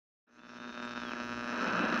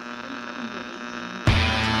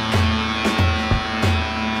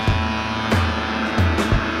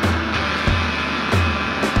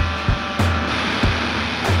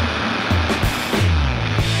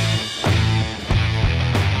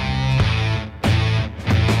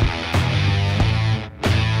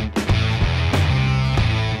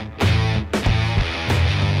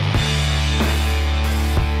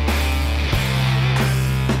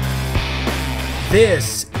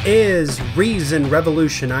This is Reason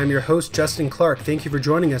Revolution. I'm your host, Justin Clark. Thank you for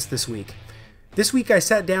joining us this week. This week I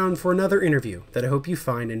sat down for another interview that I hope you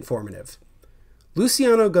find informative.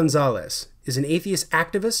 Luciano Gonzalez is an atheist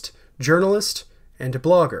activist, journalist, and a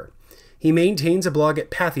blogger. He maintains a blog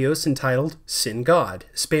at Patheos entitled Sin God,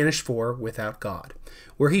 Spanish for Without God,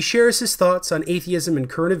 where he shares his thoughts on atheism and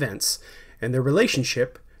current events and their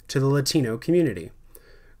relationship to the Latino community.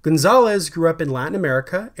 Gonzalez grew up in Latin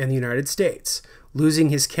America and the United States, losing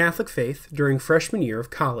his Catholic faith during freshman year of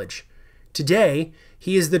college. Today,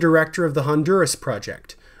 he is the director of the Honduras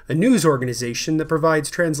Project, a news organization that provides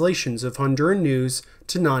translations of Honduran news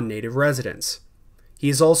to non-native residents. He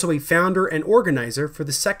is also a founder and organizer for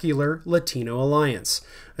the Secular Latino Alliance,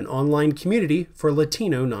 an online community for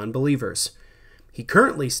Latino non-believers. He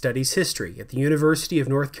currently studies history at the University of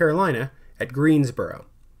North Carolina at Greensboro.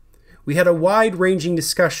 We had a wide-ranging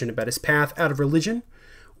discussion about his path out of religion,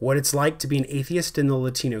 what it's like to be an atheist in the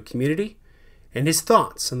Latino community, and his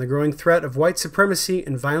thoughts on the growing threat of white supremacy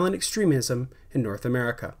and violent extremism in North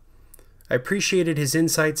America. I appreciated his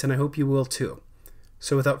insights, and I hope you will too.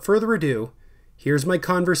 So without further ado, here's my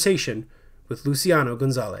conversation with Luciano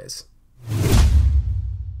Gonzalez.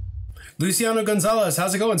 Luciano Gonzalez,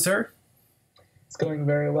 how's it going, sir? It's going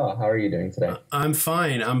very well. How are you doing today? I'm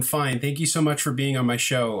fine. Thank you so much for being on my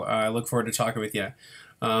show. I look forward to talking with you.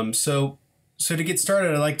 So to get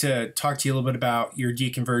started, I'd like to talk to you a little bit about your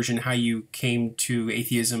deconversion, how you came to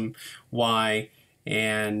atheism, why,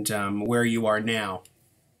 and where you are now.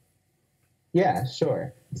 Yeah,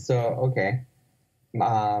 sure. So, okay.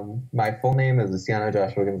 My full name is Luciano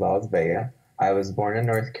Joshua Gonzalez Vega. I was born in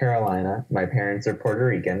North Carolina. My parents are Puerto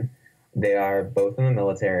Rican. They are both in the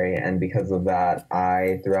military, and because of that,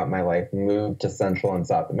 I, throughout my life, moved to Central and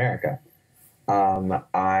South America.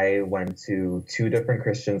 I went to two different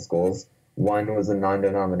Christian schools. One was a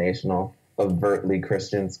non-denominational, overtly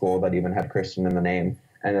Christian school that even had Christian in the name.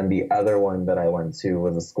 And then the other one that I went to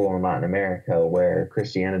was a school in Latin America where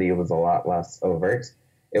Christianity was a lot less overt.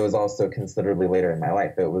 It was also considerably later in my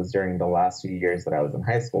life. It was during the last few years that I was in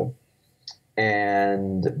high school.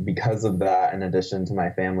 And because of that, in addition to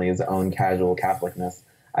my family's own casual Catholicness,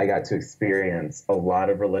 I got to experience a lot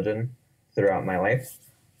of religion throughout my life.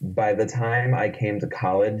 By the time I came to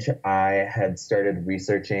college, I had started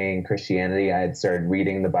researching Christianity. I had started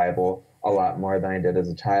reading the Bible a lot more than I did as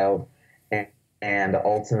a child. And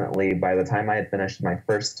ultimately, by the time I had finished my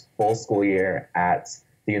first full school year at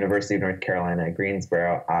the University of North Carolina at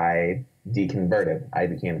Greensboro, I deconverted. I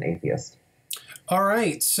became an atheist. All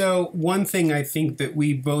right. So one thing I think that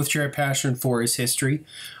we both share a passion for is history.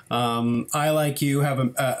 I, like you,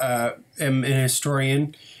 am an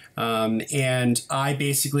historian. And I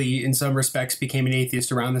basically, in some respects, became an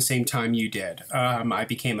atheist around the same time you did. I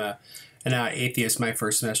became an atheist my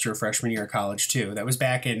first semester of freshman year of college, too. That was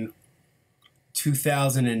back in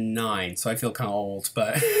 2009, so I feel kind of old,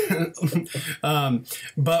 but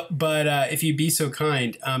if you'd be so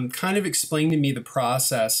kind, kind of explain to me the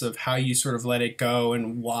process of how you sort of let it go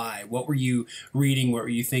and why. What were you reading? What were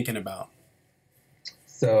you thinking about?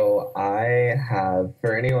 So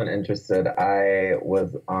for anyone interested, I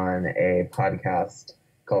was on a podcast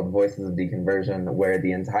called Voices of Deconversion, where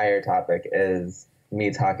the entire topic is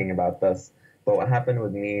me talking about this. But what happened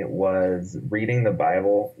with me was reading the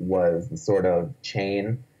Bible was the sort of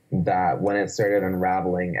chain that when it started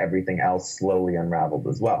unraveling, everything else slowly unraveled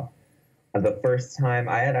as well. The first time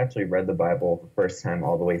I had actually read the Bible, the first time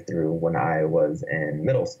all the way through when I was in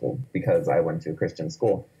middle school, because I went to a Christian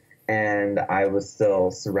school. And I was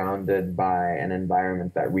still surrounded by an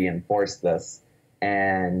environment that reinforced this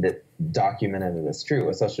and documented it as true,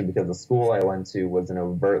 especially because the school I went to was an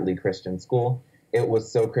overtly Christian school. It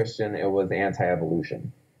was so Christian, it was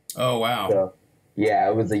anti-evolution. Oh, wow. So, yeah,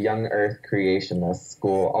 it was a young earth creationist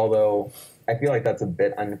school, although I feel like that's a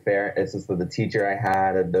bit unfair. It's just that the teacher I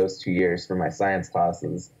had at those 2 years for my science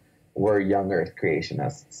classes were young earth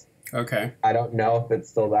creationists. Okay. I don't know if it's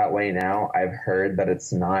still that way now. I've heard that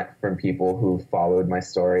it's not, from people who followed my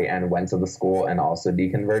story and went to the school and also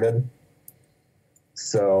deconverted.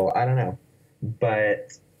 So I don't know.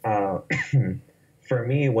 But for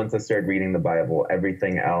me, once I started reading the Bible,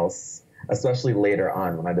 everything else, especially later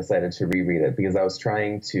on when I decided to reread it, because I was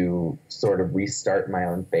trying to sort of restart my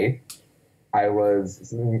own faith, I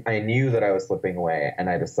knew that I was slipping away, and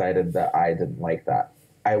I decided that I didn't like that.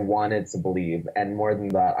 I wanted to believe, and more than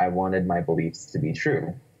that, I wanted my beliefs to be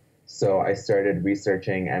true. So I started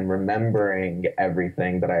researching and remembering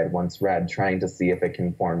everything that I had once read, trying to see if it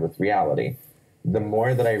conformed with reality. The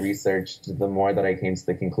more that I researched, the more that I came to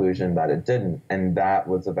the conclusion that it didn't. And that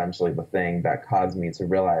was eventually the thing that caused me to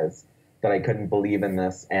realize that I couldn't believe in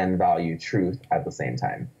this and value truth at the same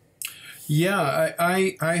time. Yeah,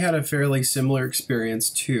 I had a fairly similar experience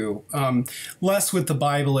too. Less with the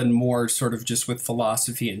Bible and more sort of just with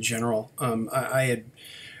philosophy in general. I had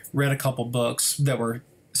read a couple books that were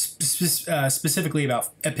specifically about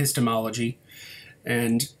epistemology.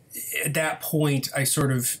 And at that point, I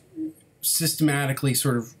sort of systematically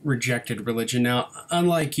sort of rejected religion. Now,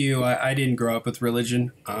 unlike you, I didn't grow up with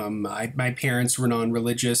religion. My parents were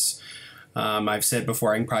non-religious. I've said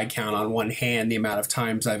before, I can probably count on one hand the amount of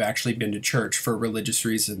times I've actually been to church for religious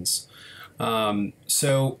reasons.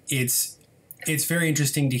 So it's very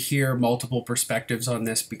interesting to hear multiple perspectives on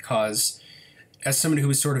this, because as someone who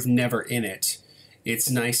was sort of never in it, it's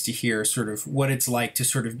nice to hear sort of what it's like to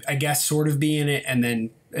sort of, I guess, sort of be in it and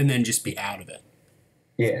then just be out of it.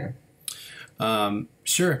 Yeah.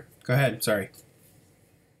 Sure. Go ahead. Sorry.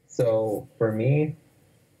 So for me,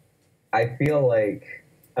 I feel like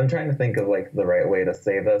I'm trying to think of like the right way to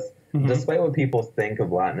say this. Mm-hmm. Despite what people think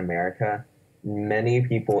of Latin America, many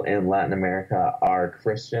people in Latin America are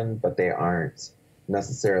Christian, but they aren't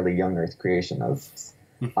necessarily young earth creationists.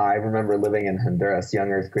 Mm-hmm. I remember living in Honduras.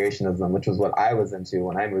 Young earth creationism, which was what I was into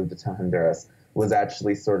when I moved to Honduras, was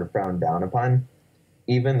actually sort of frowned down upon.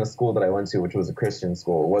 Even the school that I went to, which was a Christian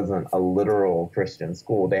school, wasn't a literal Christian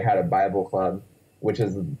school. They had a Bible club,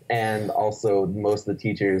 and also most of the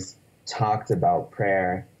teachers talked about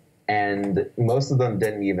prayer, and most of them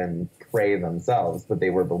didn't even pray themselves, but they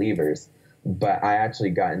were believers. But I actually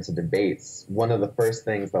got into debates. One of the first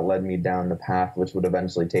things that led me down the path, which would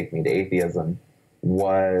eventually take me to atheism,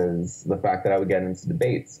 was the fact that I would get into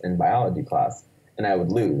debates in biology class, and I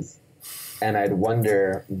would lose. And I'd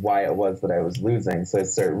wonder why it was that I was losing. So I'd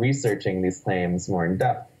start researching these claims more in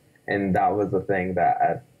depth. And that was the thing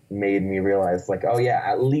that made me realize, like, oh yeah,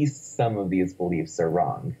 at least some of these beliefs are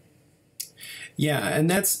wrong. Yeah,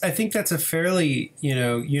 and I think that's a fairly,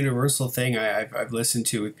 universal thing I've listened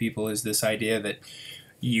to with people, is this idea that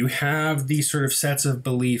you have these sort of sets of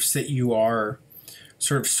beliefs that you are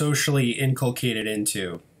sort of socially inculcated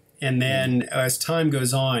into. And then as time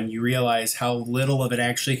goes on, you realize how little of it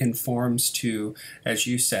actually conforms to, as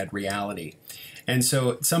you said, reality. And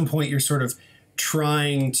so at some point you're sort of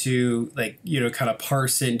trying to kind of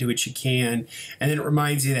parse it and do what you can. And then it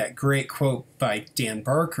reminds you of that great quote by Dan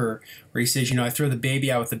Barker where he says, I throw the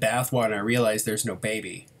baby out with the bathwater and I realize there's no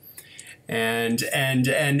baby. And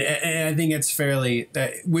I think it's fairly,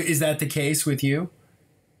 is that the case with you?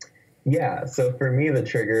 Yeah, so for me, the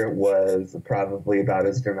trigger was probably about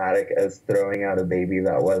as dramatic as throwing out a baby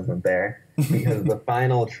that wasn't there, because the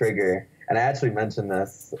final trigger, and I actually mentioned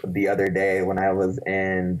this the other day when I was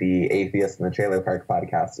in the Atheist in the Trailer Park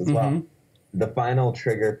podcast as well. The final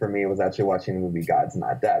trigger for me was actually watching the movie God's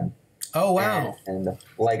Not Dead. Oh, wow. And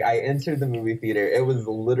I entered the movie theater. It was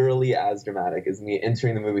literally as dramatic as me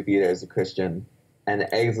entering the movie theater as a Christian and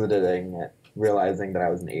exiting it, realizing that I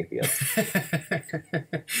was an atheist.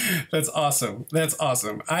 That's awesome. That's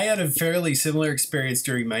awesome. I had a fairly similar experience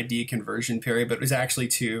during my deconversion period, but it was actually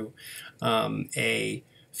to a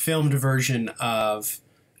filmed version of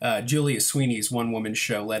Julia Sweeney's one-woman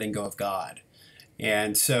show, Letting Go of God.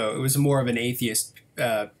 And so it was more of an atheist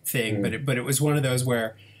thing, but it was one of those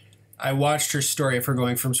where I watched her story of her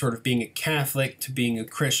going from sort of being a Catholic to being a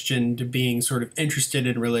Christian to being sort of interested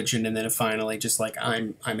in religion, and then finally just like,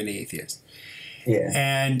 I'm an atheist. Yeah.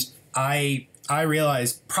 And I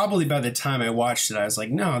realized probably by the time I watched it, I was like,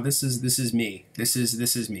 no, this is me. This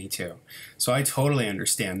is me too. So I totally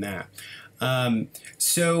understand that.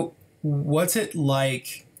 So what's it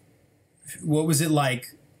like? What was it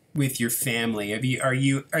like with your family? Are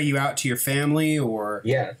you out to your family or?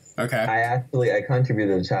 Yes. Okay. I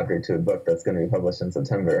contributed a chapter to a book that's going to be published in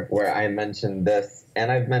September where I mentioned this,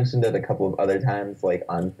 and I've mentioned it a couple of other times, like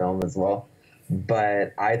on film as well.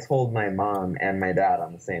 But I told my mom and my dad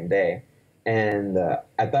on the same day. And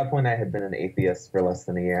at that point, I had been an atheist for less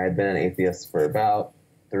than a year. I'd been an atheist for about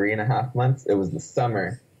 3.5 months. It was the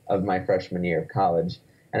summer of my freshman year of college.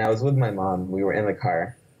 And I was with my mom. We were in the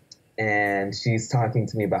car. And she's talking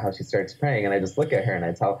to me about how she starts praying. And I just look at her and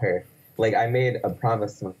I tell her, I made a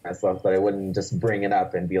promise to myself that I wouldn't just bring it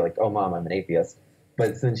up and be like, oh, Mom, I'm an atheist.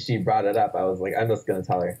 But since she brought it up, I was like, I'm just going to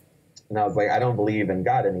tell her. And I was like, I don't believe in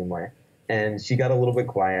God anymore. And she got a little bit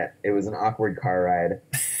quiet. It was an awkward car ride.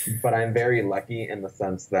 But I'm very lucky in the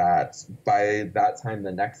sense that by that time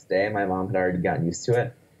the next day, my mom had already gotten used to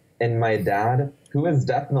it. And my dad, who is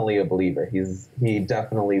definitely a believer, he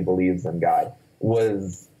definitely believes in God,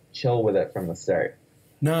 was chill with it from the start.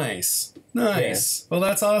 Nice. Nice. Yeah. Well,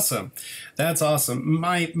 that's awesome. That's awesome.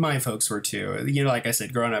 My folks were too. You know, like I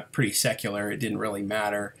said, growing up pretty secular, it didn't really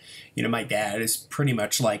matter. You know, my dad is pretty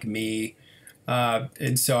much like me.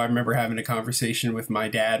 And so I remember having a conversation with my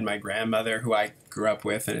dad and my grandmother, who I grew up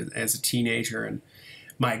with as a teenager. And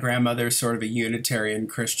my grandmother's sort of a Unitarian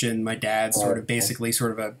Christian. My dad's sort of basically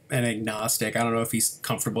sort of an agnostic. I don't know if he's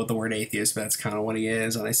comfortable with the word atheist, but that's kind of what he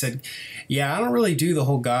is. And I said, yeah, I don't really do the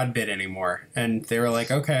whole God bit anymore. And they were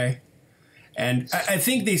like, okay. And I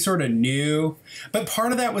think they sort of knew. But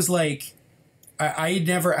part of that was like, I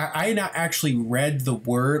had not actually read the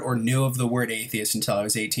word or knew of the word atheist until I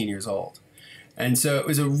was 18 years old. And so it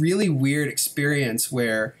was a really weird experience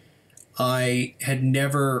where I had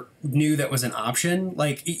never knew that was an option.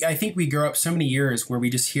 Like, I think we grow up so many years where we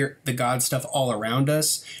just hear the God stuff all around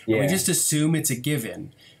us. Yeah. And we just assume it's a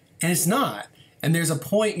given. And it's not. And there's a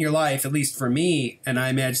point in your life, at least for me, and I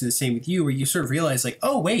imagine the same with you, where you sort of realize like,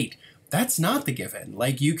 oh, wait, that's not the given.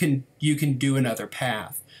 Like you can do another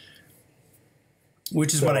path,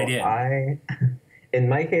 which is what I did. In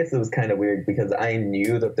my case, it was kind of weird because I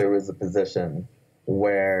knew that there was a position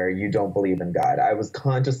where you don't believe in God. I was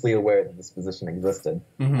consciously aware that this position existed.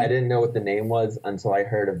 Mm-hmm. I didn't know what the name was until I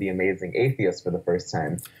heard of The Amazing Atheist for the first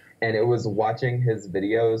time. And it was watching his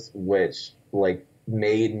videos which like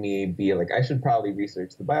made me be like, I should probably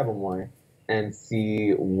research the Bible more and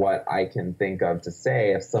see what I can think of to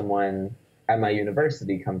say if someone at my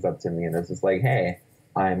university comes up to me and is just like, hey,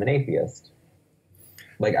 I'm an atheist.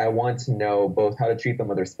 Like, I want to know both how to treat them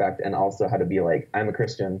with respect and also how to be like, I'm a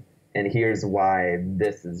Christian, and here's why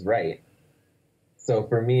this is right. So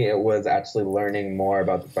for me, it was actually learning more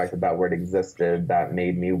about the fact that that word existed that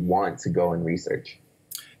made me want to go and research.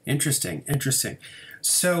 Interesting.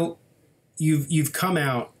 So you've come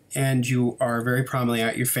out and you are very prominently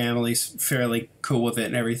out. Your family's fairly cool with it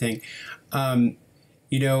and everything.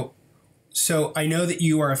 You know, so I know that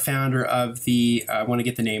you are a founder of the, I want to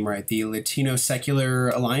get the name right, the Latino Secular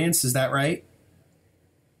Alliance. Is that right?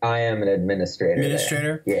 I am an administrator.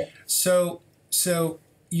 Administrator? There. Yeah. So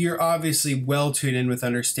you're obviously well tuned in with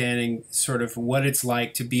understanding sort of what it's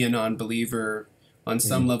like to be a non-believer on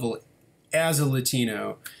some level as a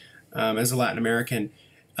Latino, as a Latin American.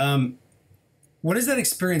 What is that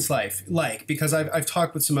experience like? Because I've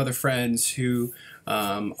talked with some other friends who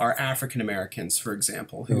are African Americans, for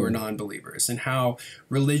example, who are non-believers, and how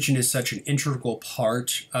religion is such an integral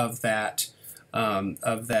part of that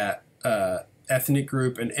ethnic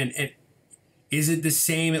group. And is it the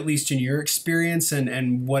same, at least in your experience?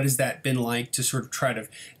 And what has that been like to sort of try to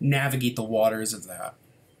navigate the waters of that?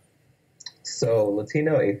 So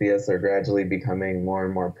Latino atheists are gradually becoming more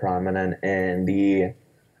and more prominent in the,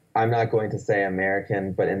 I'm not going to say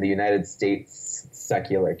American, but in the United States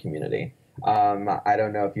secular community. I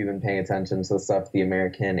don't know if you've been paying attention to the stuff, the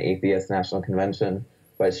American Atheist National Convention,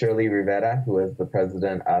 but Shirley Rivera, who is the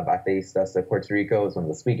president of Atheist de Puerto Rico, is one of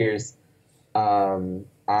the speakers.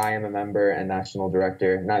 I am a member and national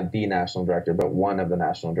director, not the national director, but one of the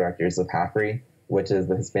national directors of HAFRI, which is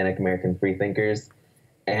the Hispanic American Freethinkers.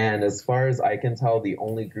 And as far as I can tell, the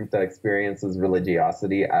only group that experiences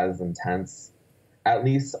religiosity as intense, at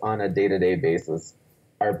least on a day-to-day basis,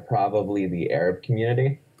 are probably the Arab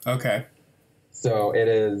community. Okay. So it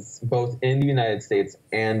is both in the United States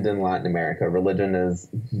and in Latin America, religion is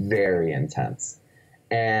very intense.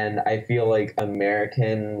 And I feel like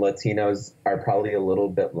American Latinos are probably a little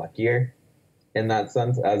bit luckier in that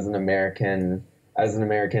sense as an American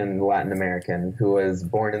Latin American who was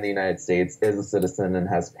born in the United States, is a citizen, and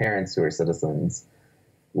has parents who are citizens.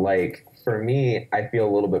 Like, for me, I feel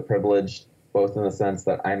a little bit privileged, both in the sense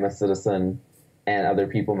that I'm a citizen and other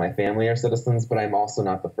people in my family are citizens, but I'm also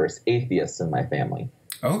not the first atheist in my family.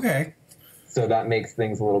 Okay. So that makes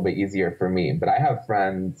things a little bit easier for me. But I have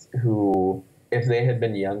friends who, if they had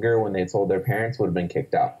been younger when they told their parents, would have been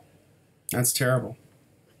kicked out. That's terrible.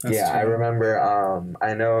 Terrible. I remember,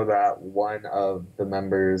 I know that one of the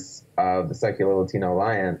members of the Secular Latino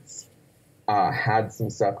Alliance had some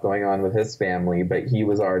stuff going on with his family, but he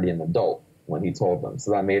was already an adult when he told them.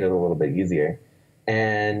 So that made it a little bit easier.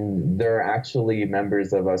 And there are actually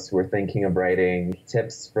members of us who are thinking of writing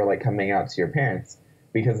tips for like coming out to your parents,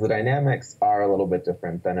 because the dynamics are a little bit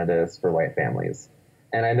different than it is for white families.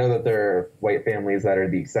 And I know that there are white families that are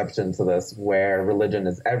the exception to this, where religion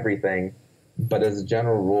is everything. But as a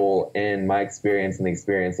general rule, in my experience and the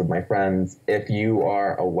experience of my friends, if you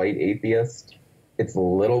are a white atheist, it's a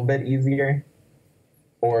little bit easier,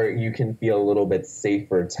 or you can feel a little bit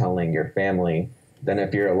safer telling your family than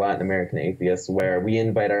if you're a Latin American atheist, where we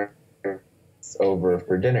invite our over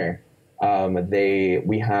for dinner.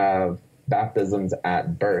 We have baptisms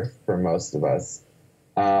at birth for most of us.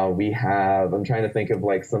 I'm trying to think of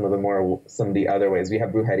like some of the other ways. We have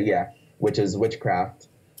brujeria, which is witchcraft.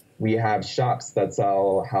 We have shops that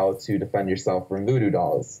sell how to defend yourself from voodoo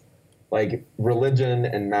dolls. Like religion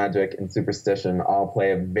and magic and superstition all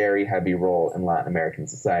play a very heavy role in Latin American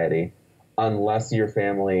society, unless your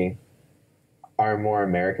family are more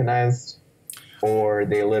Americanized or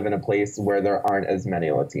they live in a place where there aren't as many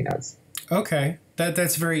Latinos. Okay,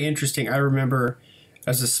 that's very interesting. I remember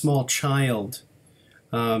as a small child,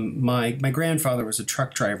 my grandfather was a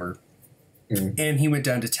truck driver, and he went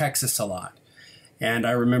down to Texas a lot. And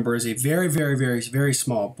I remember as a very, very, very, very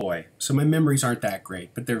small boy. So my memories aren't that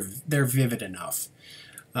great, but they're vivid enough.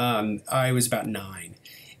 I was about 9,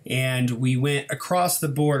 and we went across the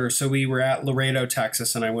border. So we were at Laredo,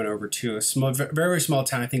 Texas, and I went over to a small, very, very small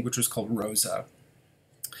town, I think, which was called Rosa.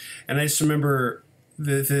 And I just remember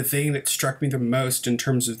the thing that struck me the most in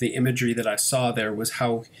terms of the imagery that I saw there was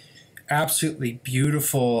how absolutely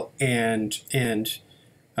beautiful and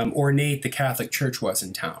ornate the Catholic Church was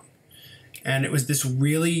in town. And it was this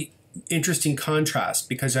really interesting contrast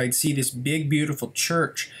because I'd see this big, beautiful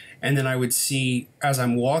church, and then I would see, as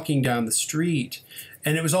I'm walking down the street,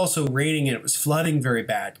 and it was also raining and it was flooding very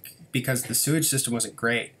bad because the sewage system wasn't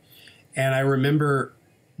great. And I remember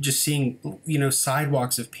just seeing,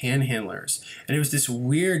 sidewalks of panhandlers. And it was this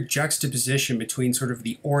weird juxtaposition between sort of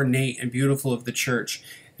the ornate and beautiful of the church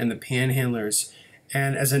and the panhandlers.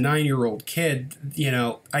 And as a 9-year-old kid,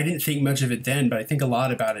 I didn't think much of it then, but I think a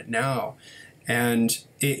lot about it now. And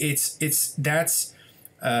that's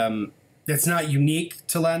not unique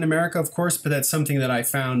to Latin America, of course, but that's something that I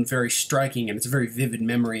found very striking, and it's a very vivid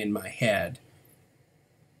memory in my head.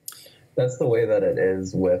 That's the way that it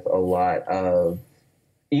is with a lot of,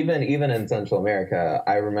 even in Central America.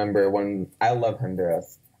 I remember when I love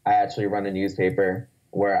Honduras. I actually run a newspaper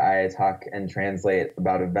where I talk and translate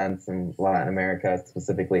about events in Latin America,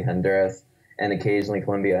 specifically Honduras, and occasionally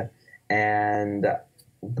Colombia. And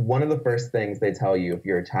one of the first things they tell you if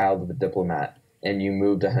you're a child of a diplomat and you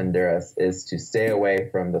move to Honduras is to stay away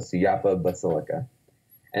from the Suyapa Basilica.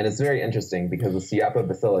 And it's very interesting because the Suyapa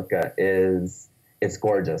Basilica it's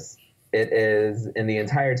gorgeous. It is, in the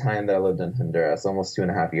entire time that I lived in Honduras, almost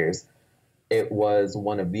 2.5 years, it was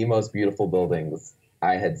one of the most beautiful buildings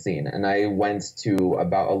I had seen. And I went to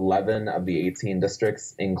about 11 of the 18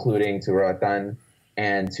 districts, including to Roatan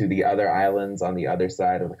and to the other islands on the other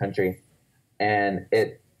side of the country. And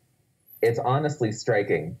it's honestly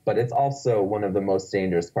striking, but it's also one of the most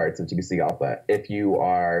dangerous parts of Tegucigalpa if you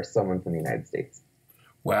are someone from the United States.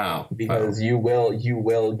 Wow. Because you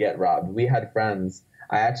will get robbed. We had friends.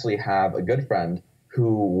 I actually have a good friend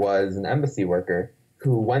who was an embassy worker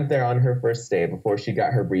who went there on her first day before she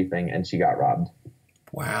got her briefing, and she got robbed.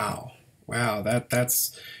 Wow.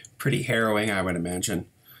 That's pretty harrowing, I would imagine.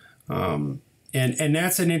 And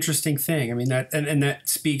that's an interesting thing. I mean, that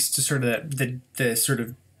speaks to sort of the sort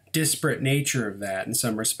of disparate nature of that in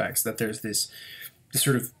some respects, that there's this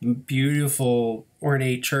sort of beautiful,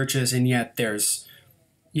 ornate churches, and yet there's,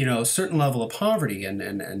 a certain level of poverty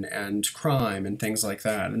and crime and things like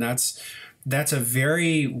that. And that's a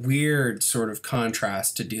very weird sort of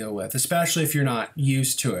contrast to deal with, especially if you're not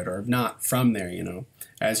used to it or not from there,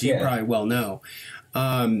 as you probably well know.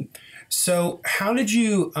 So how'd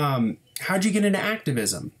you get into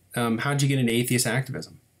activism? How'd you get into atheist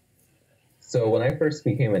activism? So when I first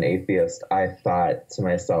became an atheist, I thought to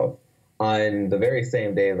myself, on the very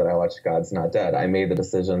same day that I watched God's Not Dead, I made the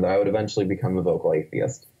decision that I would eventually become a vocal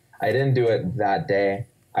atheist. I didn't do it that day.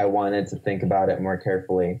 I wanted to think about it more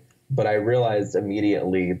carefully, but I realized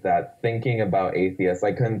immediately that thinking about atheists,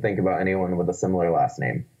 I couldn't think about anyone with a similar last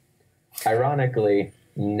name. Ironically,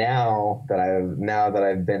 now that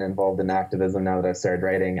I've been involved in activism, now that I've started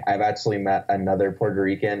writing, I've actually met another Puerto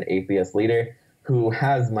Rican atheist leader who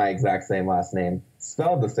has my exact same last name,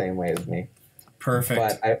 spelled the same way as me.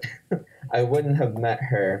 Perfect. But I wouldn't have met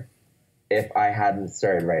her if I hadn't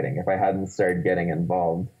started writing, if I hadn't started getting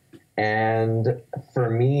involved. And for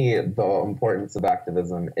me, the importance of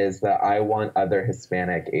activism is that I want other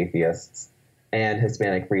Hispanic atheists and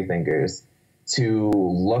Hispanic freethinkers to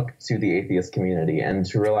look to the atheist community and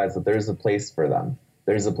to realize that there's a place for them.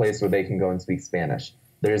 There's a place where they can go and speak Spanish.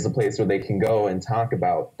 There's a place where they can go and talk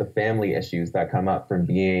about the family issues that come up from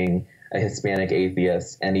being a Hispanic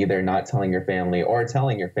atheist and either not telling your family or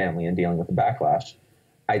telling your family and dealing with the backlash.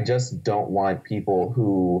 I just don't want people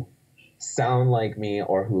who sound like me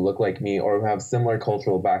or who look like me or who have similar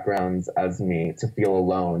cultural backgrounds as me to feel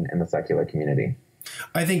alone in the secular community.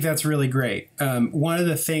 I think that's really great. One of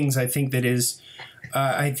the things I think that is,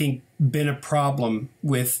 been a problem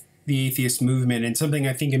with the atheist movement, and something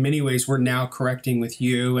I think in many ways we're now correcting with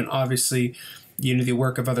you, and obviously, the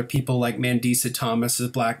work of other people like Mandisa Thomas's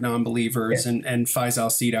Black Nonbelievers and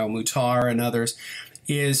Faisal Said al-Mutar and others,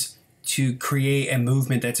 is to create a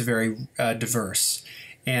movement that's very diverse.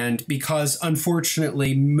 And because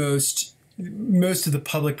unfortunately most of the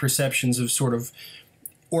public perceptions of sort of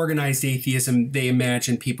organized atheism, they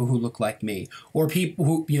imagine people who look like me, or people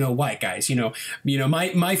who, white guys,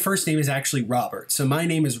 my first name is actually Robert. So my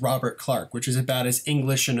name is Robert Clark, which is about as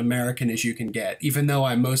English and American as you can get, even though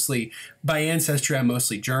I'm mostly, by ancestry, I'm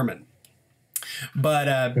mostly German. But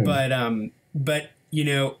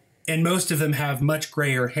and most of them have much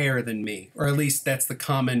grayer hair than me, or at least that's the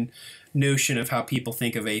common notion of how people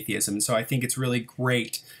think of atheism. So I think it's really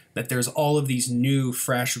great that there's all of these new,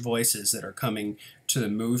 fresh voices that are coming to the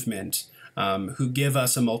movement, who give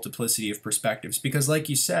us a multiplicity of perspectives. Because, like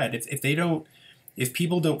you said, if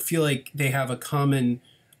people don't feel like they have a common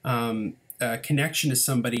connection to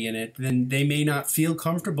somebody in it, then they may not feel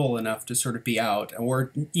comfortable enough to sort of be out,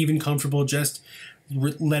 or even comfortable just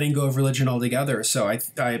letting go of religion altogether. So I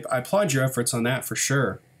applaud your efforts on that for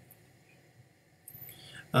sure.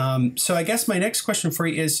 So I guess my next question for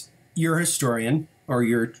you is, you're a historian, or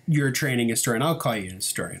you're a training historian. I'll call you a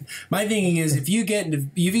historian. My thinking is, if you get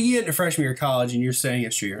into freshman year of college and you're studying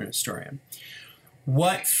history, you're an historian.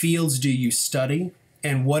 What fields do you study,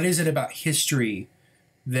 and what is it about history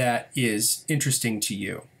that is interesting to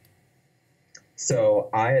you? So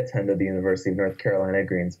I attended the University of North Carolina at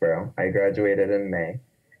Greensboro. I graduated in May,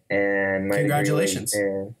 and my congratulations.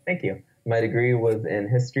 Thank you. My degree was in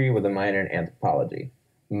history with a minor in anthropology.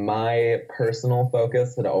 My personal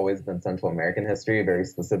focus had always been Central American history, very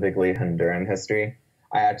specifically Honduran history.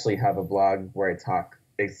 I actually have a blog where I talk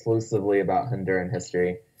exclusively about Honduran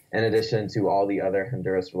history, in addition to all the other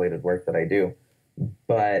Honduras-related work that I do.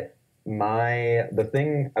 But the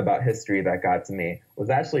thing about history that got to me was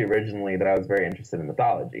actually originally that I was very interested in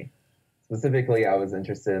mythology. Specifically, I was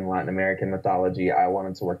interested in Latin American mythology. I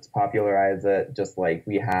wanted to work to popularize it, just like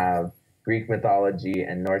we have Greek mythology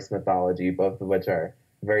and Norse mythology, both of which are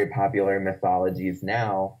very popular mythologies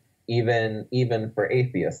now, even for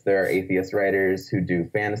atheists. There are atheist writers who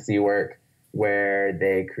do fantasy work where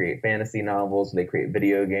they create fantasy novels, they create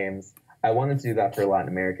video games. I wanted to do that for Latin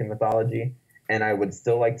American mythology, and I would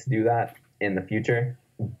still like to do that in the future,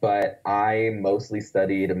 but I mostly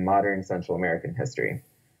studied modern Central American history.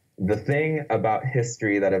 The thing about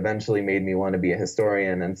history that eventually made me want to be a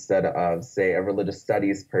historian instead of, say, a religious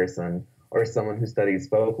studies person or someone who studies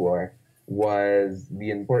folklore was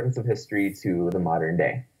the importance of history to the modern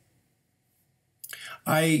day.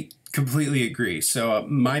 I completely agree. So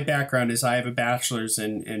my background is I have a bachelor's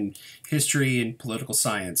in history and political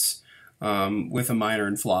science, with a minor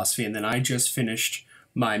in philosophy, and then I just finished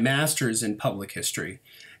my master's in public history.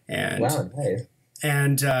 And wow, nice.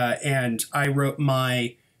 And I wrote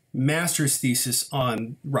my master's thesis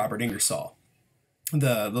on Robert Ingersoll,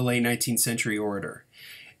 the late 19th century orator,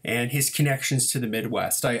 and his connections to the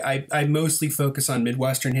Midwest. I mostly focus on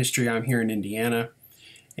Midwestern history. I'm here in Indiana,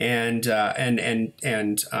 and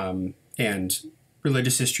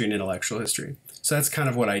religious history and intellectual history. So that's kind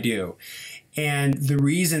of what I do. And the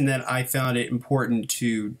reason that I found it important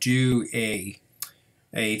to do a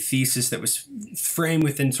thesis that was framed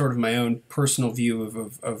within sort of my own personal view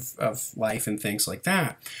of life and things like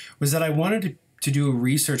that was that I wanted to do a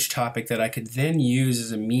research topic that I could then use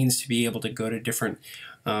as a means to be able to go to different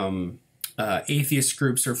atheist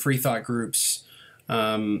groups or free thought groups,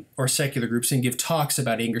 or secular groups, and give talks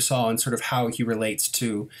about Ingersoll and sort of how he relates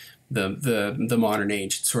to the modern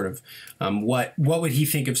age, sort of what would he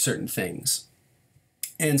think of certain things.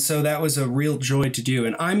 And so that was a real joy to do.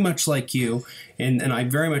 And I'm much like you, and I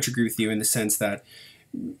very much agree with you in the sense that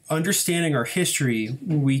understanding our history,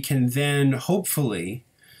 we can then hopefully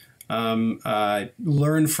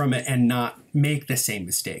learn from it and not make the same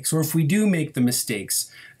mistakes. Or if we do make the mistakes,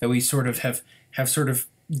 that we sort of have sort of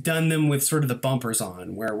done them with sort of the bumpers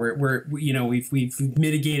on, where we've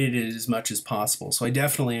mitigated it as much as possible. So I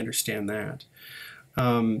definitely understand that.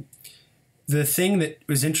 The thing that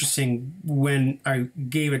was interesting when I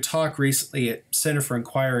gave a talk recently at Center for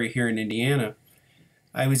Inquiry here in Indiana,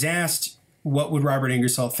 I was asked, what would Robert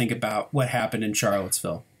Ingersoll think about what happened in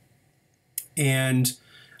Charlottesville? And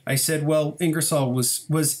I said, well, Ingersoll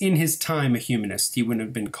was in his time a humanist. He wouldn't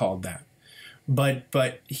have been called that.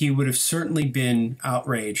 But he would have certainly been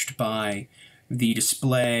outraged by the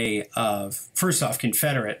display of, first off,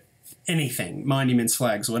 Confederate anything, monuments,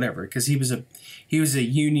 flags, whatever, because he was a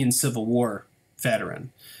Union Civil War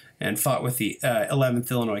veteran and fought with the 11th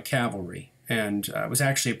Illinois Cavalry, and was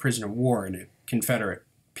actually a prisoner of war in a Confederate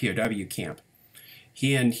POW camp.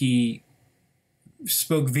 He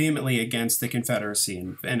spoke vehemently against the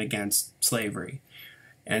Confederacy and against slavery.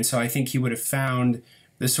 And so I think he would have found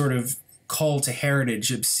the sort of call to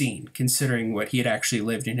heritage obscene, considering what he had actually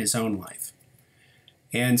lived in his own life.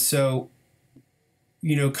 And so,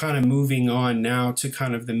 kind of moving on now to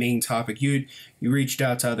kind of the main topic, you reached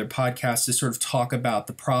out to other podcasts to sort of talk about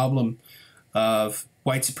the problem of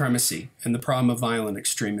white supremacy and the problem of violent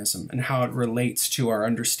extremism and how it relates to our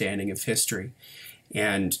understanding of history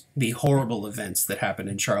and the horrible events that happened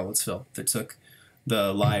in Charlottesville that took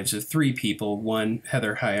the lives of 3 people. One,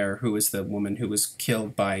 Heather Heyer, who was the woman who was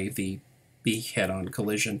killed by the head-on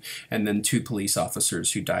collision, and then 2 police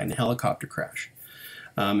officers who died in a helicopter crash.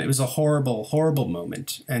 It was a horrible, horrible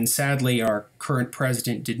moment, and sadly our current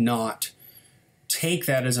president did not take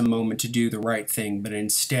that as a moment to do the right thing, but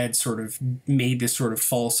instead sort of made this sort of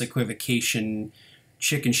false equivocation,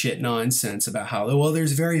 chicken shit nonsense about how, well,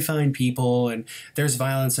 there's very fine people and there's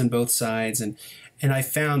violence on both sides. And I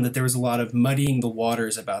found that there was a lot of muddying the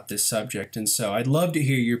waters about this subject. And so I'd love to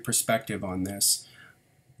hear your perspective on this.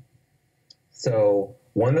 So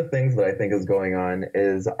one of the things that I think is going on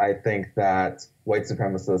is I think that white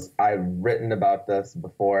supremacists, I've written about this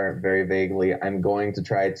before very vaguely. I'm going to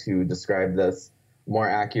try to describe this more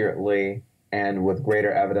accurately and with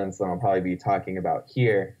greater evidence than I'll probably be talking about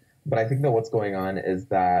here. But I think that what's going on is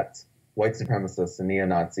that white supremacists and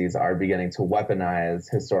neo-Nazis are beginning to weaponize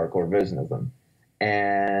historical revisionism.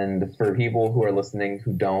 And for people who are listening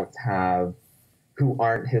who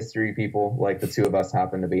aren't history people, like the 2 of us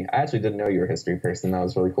happen to be, I actually didn't know you were a history person. That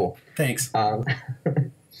was really cool. Thanks.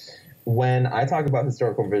 When I talk about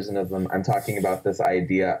historical revisionism, I'm talking about this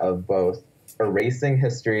idea of both erasing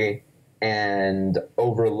history and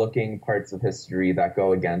overlooking parts of history that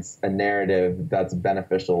go against a narrative that's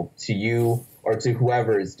beneficial to you or to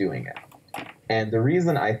whoever is doing it. And the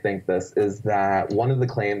reason I think this is that one of the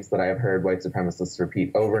claims that I have heard white supremacists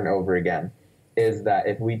repeat over and over again is that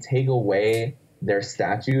if we take away their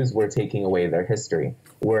statues, we're taking away their history.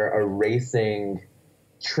 We're erasing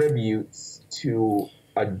tributes to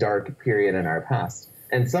a dark period in our past.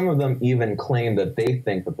 And some of them even claim that they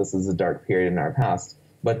think that this is a dark period in our past,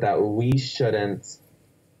 but that we shouldn't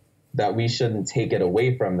take it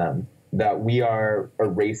away from them, that we are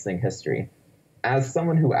erasing history. As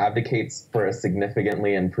someone who advocates for a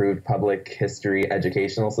significantly improved public history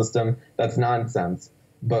educational system, that's nonsense.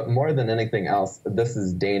 But more than anything else, this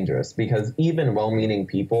is dangerous because even well-meaning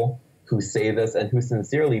people who say this and who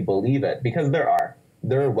sincerely believe it, because there are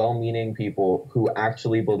well-meaning people who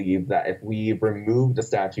actually believe that if we remove the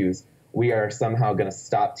statues, we are somehow going to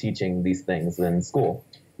stop teaching these things in school.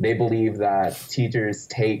 They believe that teachers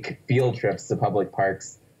take field trips to public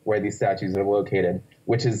parks where these statues are located,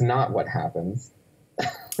 which is not what happens.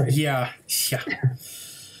 Yeah.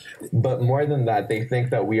 But more than that, they think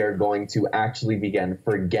that we are going to actually begin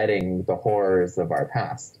forgetting the horrors of our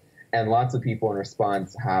past. And lots of people in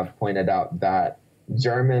response have pointed out that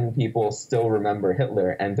German people still remember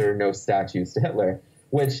Hitler and there are no statues to Hitler,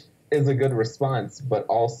 which is a good response, but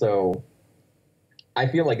also I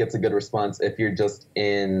feel like it's a good response if you're just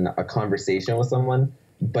in a conversation with someone.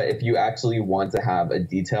 But if you actually want to have a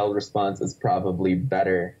detailed response, it's probably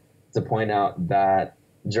better to point out that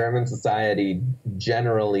German society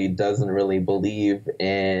generally doesn't really believe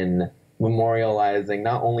in memorializing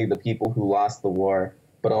not only the people who lost the war,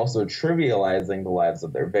 but also trivializing the lives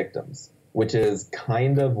of their victims, which is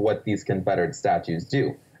kind of what these Confederate statues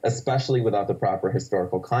do, especially without the proper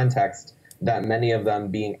historical context, that many of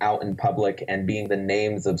them being out in public and being the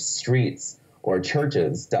names of streets or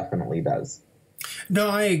churches definitely does. No,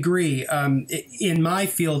 I agree. In my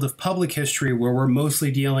field of public history, where we're mostly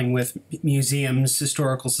dealing with museums,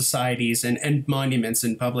 historical societies, and monuments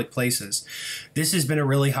in public places, this has been a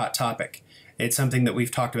really hot topic. It's something that we've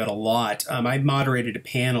talked about a lot. I moderated a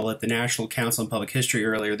panel at the National Council on Public History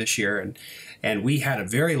earlier this year, and we had a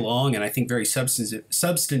very long and I think very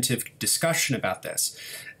substantive discussion about this.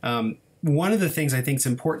 One of the things I think is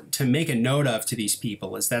important to make a note of to these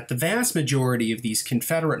people is that the vast majority of these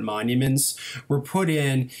Confederate monuments were put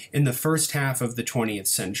in the first half of the 20th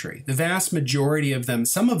century. The vast majority of them,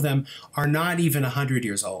 some of them are not even 100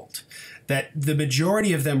 years old. That the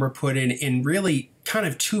majority of them were put in really kind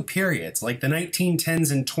of 2 periods, like the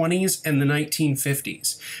 1910s and 20s and the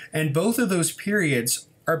 1950s. And both of those periods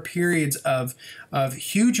are periods of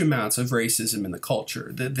huge amounts of racism in the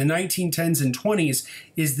culture. The 1910s and 20s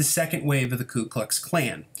is the second wave of the Ku Klux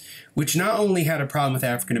Klan, which not only had a problem with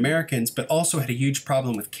African Americans, but also had a huge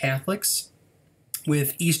problem with Catholics,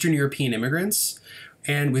 with Eastern European immigrants,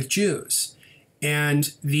 and with Jews.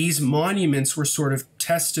 And these monuments were sort of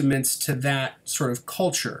testaments to that sort of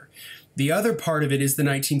culture. The other part of it is the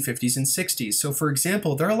 1950s and 60s. So, for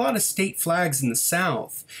example, there are a lot of state flags in the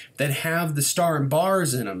South that have the star and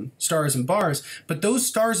bars in them, stars and bars, but those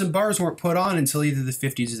stars and bars weren't put on until either the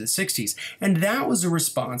 50s or the 60s. And that was a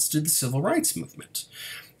response to the civil rights movement.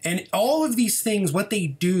 And all of these things, what they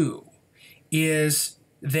do is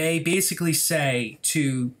they basically say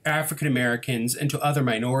to African Americans and to other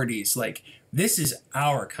minorities, like, this is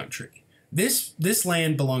our country. This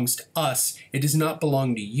land belongs to us. It does not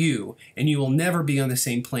belong to you, and you will never be on the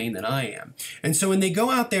same plane that I am. And so when they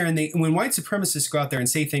go out there and when white supremacists go out there and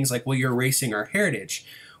say things like, well, you're erasing our heritage,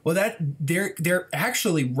 well, that they're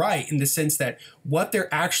actually right in the sense that what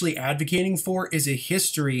they're actually advocating for is a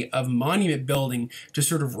history of monument building to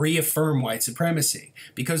sort of reaffirm white supremacy.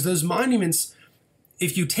 Because those monuments,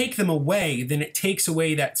 if you take them away, then it takes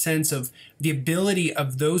away that sense of the ability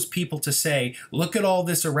of those people to say, look at all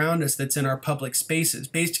this around us that's in our public spaces,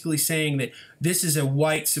 basically saying that this is a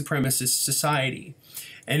white supremacist society.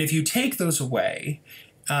 And if you take those away,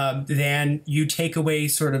 then you take away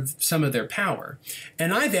sort of some of their power.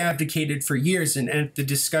 And I've advocated for years, and at the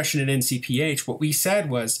discussion at NCPH, what we said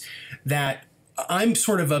was that I'm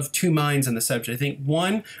sort of two minds on the subject. I think,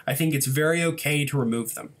 one, I think it's very okay to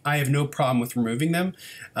remove them. I have no problem with removing them,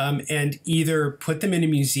 and either put them in a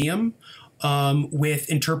museum with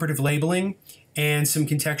interpretive labeling and some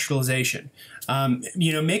contextualization.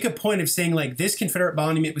 Make a point of saying, like, this Confederate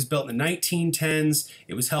monument was built in the 1910s.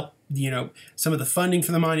 It was helped, some of the funding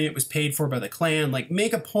for the monument was paid for by the Klan. Like,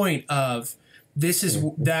 make a point of this is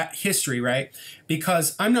that history, right?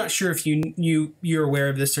 Because I'm not sure if you're aware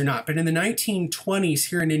of this or not, but in the 1920s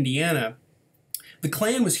here in Indiana, the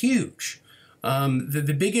Klan was huge.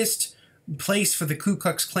 The biggest place for the Ku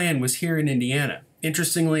Klux Klan was here in Indiana.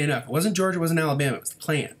 Interestingly enough, it wasn't Georgia, it wasn't Alabama, it was the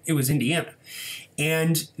Klan. It was Indiana.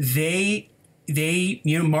 And they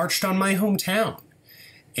marched on my hometown.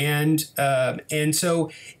 And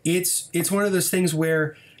so it's one of those things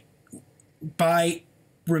where by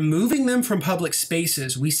removing them from public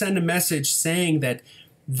spaces, we send a message saying that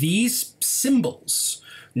these symbols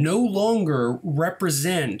no longer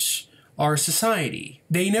represent our society.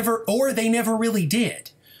 They never really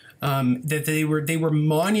did. That they were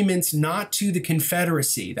monuments not to the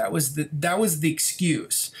Confederacy. That was the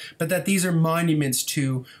excuse, but that these are monuments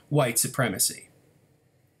to white supremacy.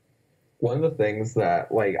 One of the things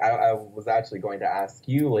that, like, I was actually going to ask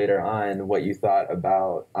you later on what you thought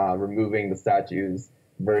about removing the statues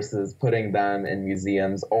versus putting them in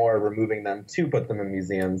museums, or removing them to put them in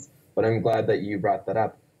museums, but I'm glad that you brought that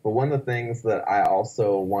up. But one of the things that I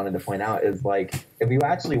also wanted to point out is, like, if you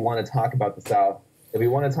actually want to talk about the South, if we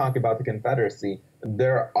want to talk about the Confederacy,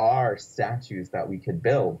 there are statues that we could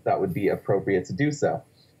build that would be appropriate to do so.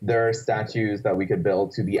 There are statues that we could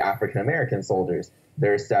build to the African-American soldiers.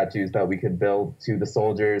 There are statues that we could build to the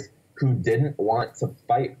soldiers who didn't want to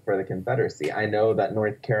fight for the Confederacy. I know that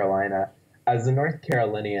North Carolina, as a North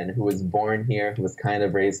Carolinian who was born here, who was kind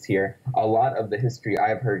of raised here, a lot of the history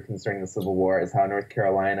I've heard concerning the Civil War is how North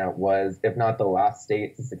Carolina was, if not the last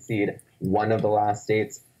state to succeed, one of the last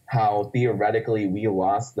states, how theoretically we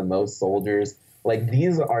lost the most soldiers. Like,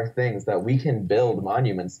 these are things that we can build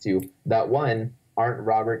monuments to that, one, aren't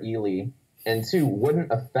Robert E. Lee, and two,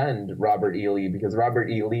 wouldn't offend Robert E. Lee, because Robert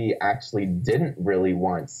E. Lee actually didn't really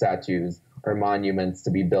want statues or monuments to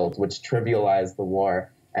be built, which trivialized the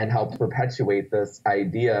war and helped perpetuate this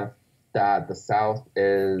idea that the South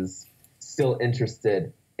is still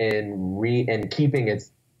interested in keeping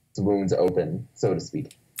its wounds open, so to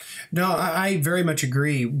speak. No, I very much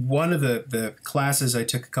agree. One of the classes I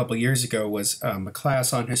took a couple years ago was a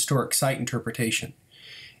class on historic site interpretation.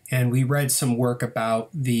 And we read some work about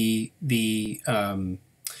the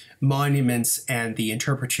monuments and the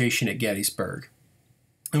interpretation at Gettysburg.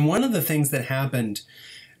 And one of the things that happened,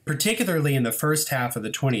 particularly in the first half of the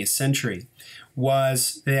 20th century,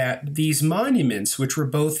 was that these monuments, which were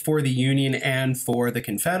both for the Union and for the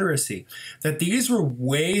Confederacy, that these were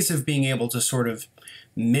ways of being able to sort of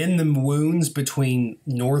mend the wounds between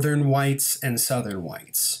Northern whites and Southern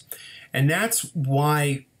whites. And that's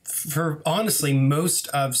why, for honestly most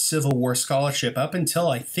of Civil War scholarship, up until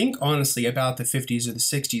I think honestly about the 50s or the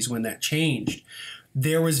 60s when that changed,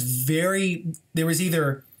 there was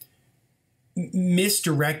either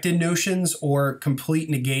misdirected notions or complete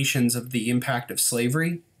negations of the impact of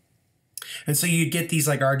slavery. And so you'd get these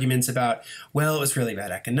like arguments about, well, it was really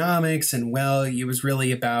about economics, and well, it was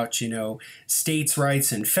really about, states'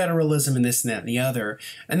 rights and federalism and this and that and the other.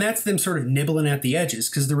 And that's them sort of nibbling at the edges,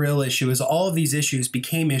 because the real issue is all of these issues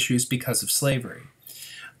became issues because of slavery.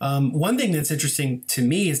 One thing that's interesting to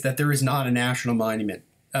me is that there is not a national monument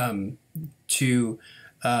to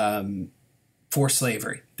for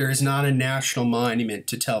slavery. There is not a national monument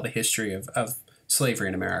to tell the history of slavery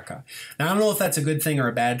in America. Now, I don't know if that's a good thing or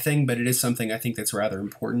a bad thing, but it is something I think that's rather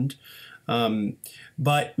important.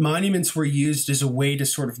 But monuments were used as a way to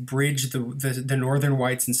sort of bridge the northern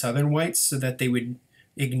whites and southern whites so that they would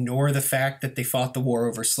ignore the fact that they fought the war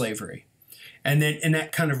over slavery. And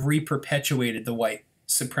that kind of re-perpetuated the white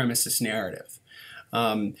supremacist narrative,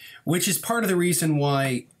 which is part of the reason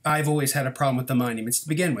why I've always had a problem with the monuments to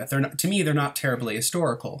begin with. To me, they're not terribly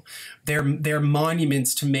historical. They're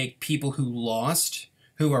monuments to make people who lost,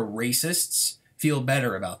 who are racists, feel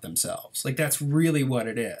better about themselves. Like, that's really what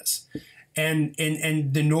it is. And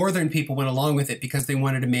the northern people went along with it because they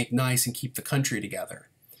wanted to make nice and keep the country together.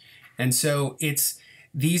 And so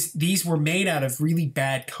these were made out of really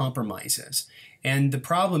bad compromises. And the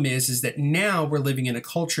problem is that now we're living in a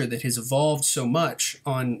culture that has evolved so much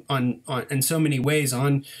on in so many ways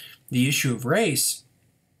on the issue of race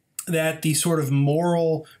that the sort of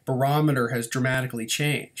moral barometer has dramatically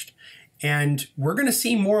changed. And we're going to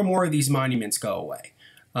see more and more of these monuments go away.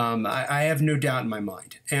 I have no doubt in my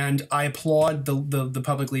mind. And I applaud the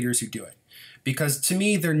public leaders who do it. Because to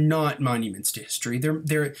me, they're not monuments to history.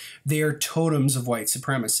 They're totems of white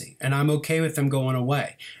supremacy. And I'm okay with them going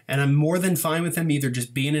away. And I'm more than fine with them either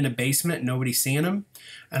just being in a basement and nobody seeing them.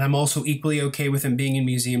 And I'm also equally okay with them being in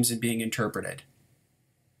museums and being interpreted.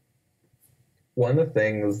 One of the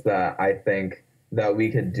things that I think that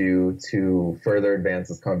we could do to further advance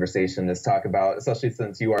this conversation is talk about, especially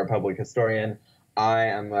since you are a public historian, I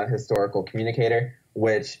am a historical communicator,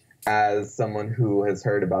 which, as someone who has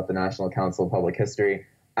heard about the National Council of Public History,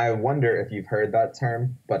 I wonder if you've heard that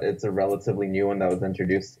term, but it's a relatively new one that was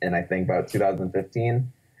introduced in, I think, about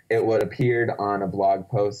 2015. It would appeared on a blog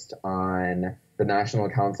post on the National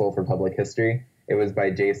Council for Public History. It was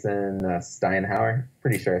by Jason Steinhauer.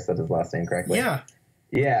 Pretty sure I said his last name correctly. Yeah.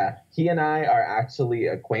 Yeah, he and I are actually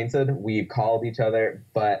acquainted. We've called each other,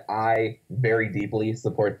 but I very deeply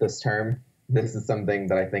support this term. This is something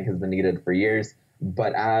that I think has been needed for years.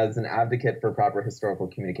 But as an advocate for proper historical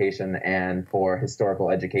communication and for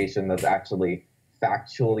historical education that's actually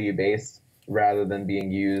factually based rather than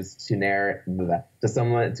being used to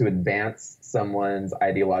to advance someone's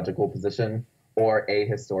ideological position or a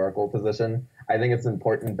historical position, I think it's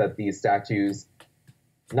important that these statues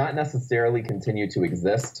not necessarily continue to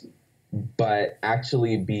exist, but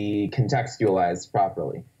actually be contextualized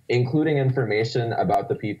properly, including information about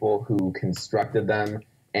the people who constructed them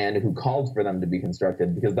and who called for them to be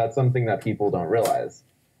constructed, because that's something that people don't realize.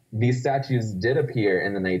 These statues did appear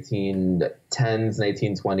in the 1910s,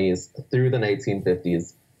 1920s, through the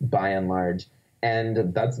 1950s, by and large,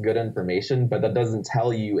 and that's good information, but that doesn't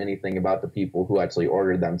tell you anything about the people who actually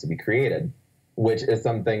ordered them to be created, which is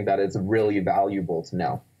something that is really valuable to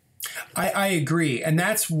know. I agree, and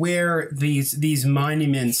that's where these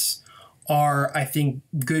monuments are, I think,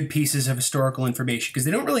 good pieces of historical information, because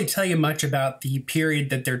they don't really tell you much about the period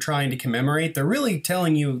that they're trying to commemorate. They're really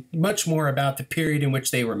telling you much more about the period in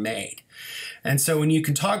which they were made. And so when you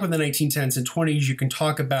can talk about the 1910s and 20s, you can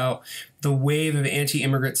talk about the wave of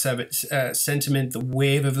anti-immigrant sentiment, the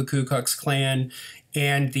wave of the Ku Klux Klan,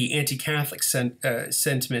 and the anti-Catholic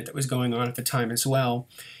sentiment that was going on at the time as well.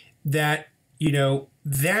 That,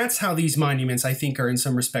 that's how these monuments, I think, are in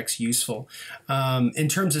some respects useful. In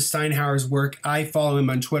terms of Steinhauer's work, I follow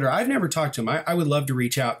him on Twitter. I've never talked to him. I would love to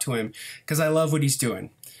reach out to him because I love what he's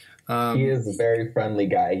doing. He is a very friendly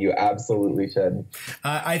guy. You absolutely should.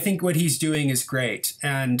 I think what he's doing is great,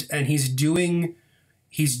 and he's doing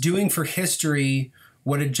for history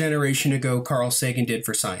what a generation ago Carl Sagan did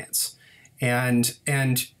for science. And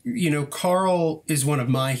Carl is one of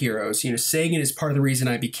my heroes. Sagan is part of the reason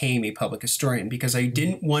I became a public historian, because I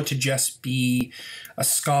didn't want to just be a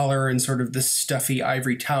scholar in sort of this stuffy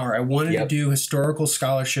ivory tower. I wanted to do historical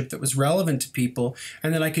scholarship that was relevant to people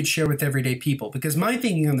and that I could share with everyday people. Because my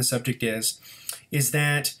thinking on the subject is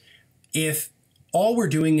that if all we're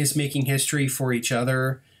doing is making history for each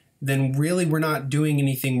other, then really we're not doing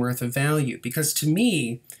anything worth of value. Because to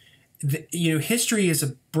me, history is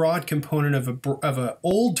a broad component of an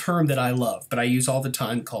old term that I love, but I use all the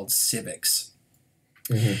time, called civics.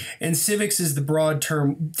 Mm-hmm. And civics is the broad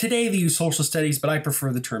term. Today they use social studies, but I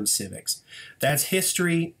prefer the term civics. That's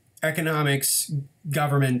history, economics,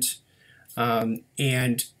 government,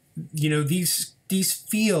 and these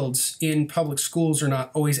fields in public schools are not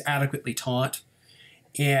always adequately taught.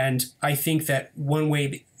 And I think that one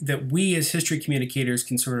way that we as history communicators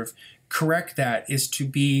can sort of correct that is to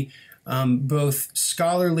be both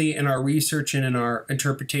scholarly in our research and in our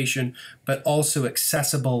interpretation, but also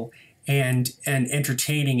accessible and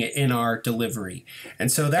entertaining it in our delivery.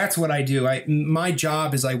 And so that's what I do. My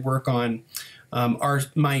job is I work on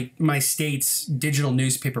my state's digital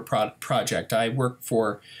newspaper project. I work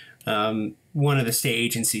for one of the state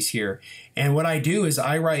agencies here, and what I do is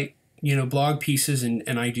I write blog pieces,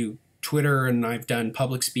 and I do Twitter, and I've done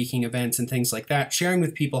public speaking events and things like that, sharing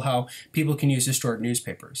with people how people can use historic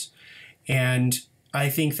newspapers. And I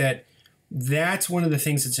think that that's one of the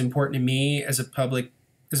things that's important to me as a public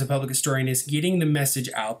historian, is getting the message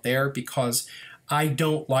out there, because I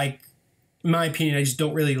don't like, in my opinion, I just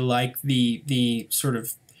don't really like the sort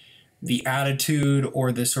of the attitude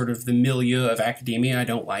or the sort of the milieu of academia. I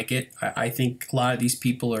don't like it. I think a lot of these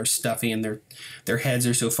people are stuffy, and their heads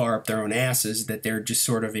are so far up their own asses that they're just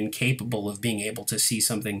sort of incapable of being able to see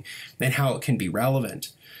something and how it can be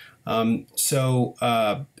relevant. So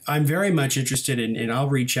I'm very much interested in, and I'll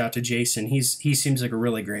reach out to Jason. He seems like a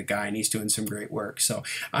really great guy, and he's doing some great work. So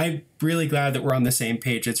I'm really glad that we're on the same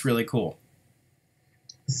page. It's really cool.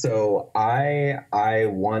 So I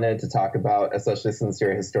wanted to talk about, especially since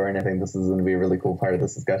you're a historian, I think this is going to be a really cool part of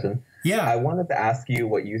this discussion. Yeah. I wanted to ask you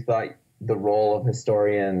what you thought the role of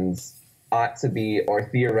historians ought to be, or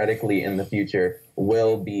theoretically in the future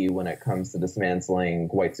will be, when it comes to dismantling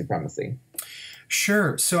white supremacy.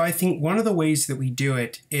 Sure. So I think one of the ways that we do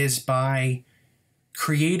it is by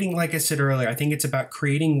creating, like I said earlier, I think it's about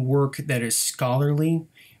creating work that is scholarly,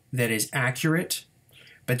 that is accurate,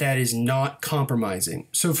 but that is not compromising.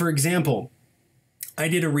 So, for example, I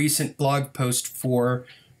did a recent blog post for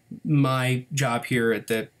my job here at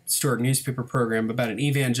the historic newspaper program about an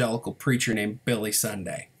evangelical preacher named Billy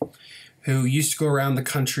Sunday, who used to go around the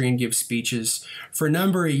country and give speeches. For a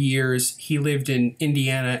number of years, he lived in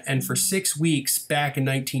Indiana, and for 6 weeks back in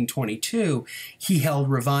 1922, he held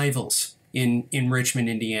revivals in Richmond,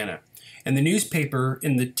 Indiana. And the newspaper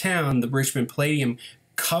in the town, the Richmond Palladium,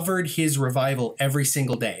 covered his revival every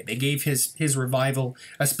single day. They gave his revival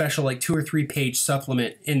a special 2 or 3 page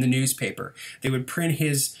supplement in the newspaper. They would print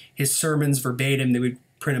his sermons verbatim. They would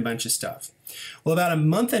print a bunch of stuff. Well, about a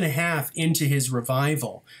month and a half into his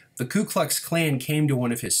revival, the Ku Klux Klan came to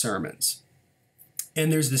one of his sermons.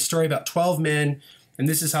 And there's this story about 12 men, and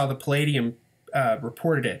this is how the Palladium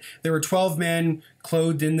reported it. There were 12 men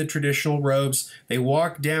clothed in the traditional robes. They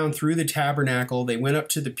walked down through the tabernacle. They went up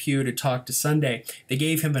to the pew to talk to Sunday. They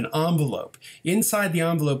gave him an envelope. Inside the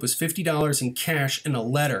envelope was $50 in cash and a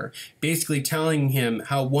letter, basically telling him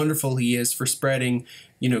how wonderful he is for spreading,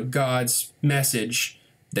 God's message.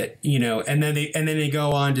 That and then they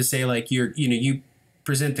go on to say you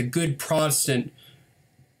present the good Protestant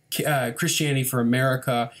Christianity for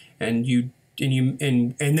America, and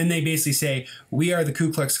then they basically say, we are the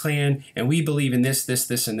Ku Klux Klan, and we believe in this, this,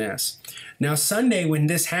 this, and this. Now, Sunday, when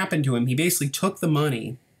this happened to him, he basically took the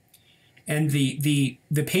money, and the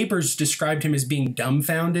papers described him as being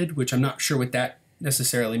dumbfounded, which I'm not sure what that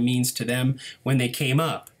necessarily means to them when they came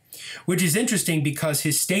up. Which is interesting, because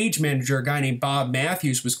his stage manager, a guy named Bob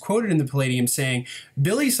Matthews, was quoted in the Palladium saying,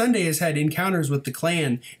 Billy Sunday has had encounters with the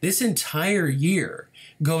Klan this entire year,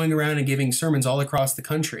 going around and giving sermons all across the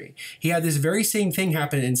country. He had this very same thing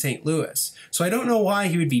happen in St. Louis. So I don't know why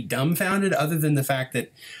he would be dumbfounded, other than the fact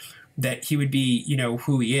that he would be,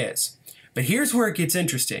 who he is. But here's where it gets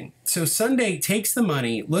interesting. So Sunday takes the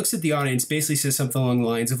money, looks at the audience, basically says something along the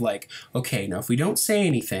lines of okay, now if we don't say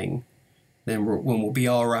anything, then we'll be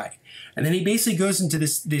all right. And then he basically goes into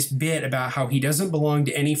this bit about how he doesn't belong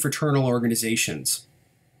to any fraternal organizations.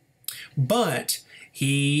 But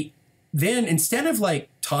he then, instead of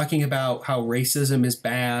talking about how racism is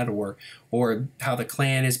bad or how the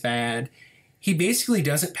Klan is bad, he basically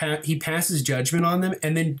he passes judgment on them,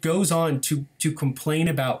 and then goes on to complain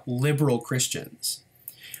about liberal Christians.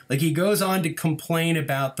 He goes on to complain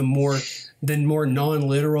about the more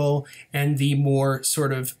non-literal and the more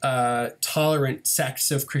sort of tolerant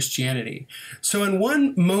sects of Christianity. So in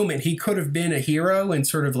one moment, he could have been a hero and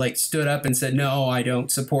sort of stood up and said, no, I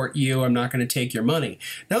don't support you. I'm not going to take your money.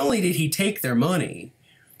 Not only did he take their money,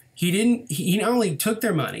 he not only took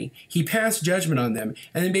their money, he passed judgment on them,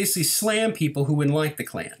 and then basically slammed people who wouldn't like the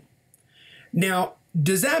Klan. Now,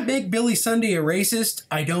 does that make Billy Sunday a racist?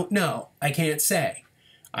 I don't know. I can't say.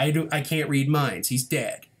 I can't read minds. He's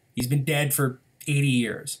dead. He's been dead for 80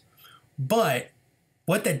 years. But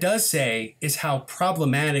what that does say is how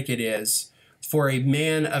problematic it is for a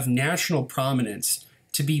man of national prominence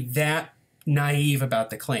to be that naive about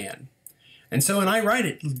the Klan. And so when I write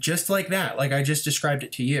it just like that, like I just described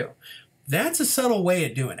it to you, that's a subtle way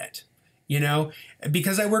of doing it.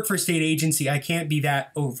 Because I work for a state agency, I can't be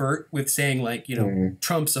that overt with saying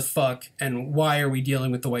Trump's a fuck and why are we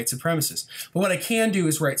dealing with the white supremacists? But what I can do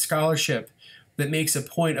is write scholarship that makes a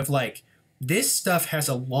point of this stuff has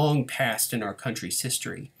a long past in our country's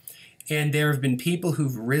history. And there have been people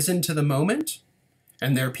who've risen to the moment,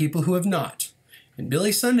 and there are people who have not. And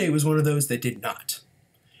Billy Sunday was one of those that did not.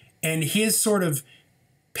 And his sort of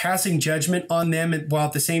passing judgment on them while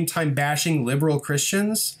at the same time bashing liberal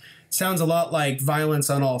Christians sounds a lot like Violence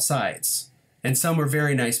on All Sides. And some were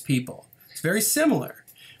very nice people. It's very similar,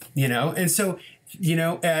 you know? And so,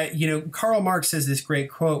 Karl Marx has this great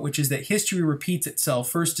quote, which is that history repeats itself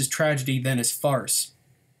first as tragedy, then as farce.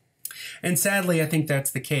 And sadly, I think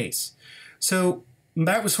that's the case. So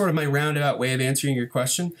that was sort of my roundabout way of answering your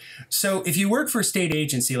question. So if you work for a state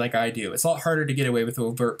agency like I do, it's a lot harder to get away with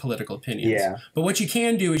overt political opinions. Yeah. But what you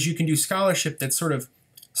can do is you can do scholarship that's sort of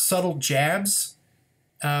subtle jabs.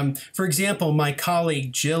 For example, my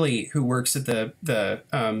colleague Jilly, who works at the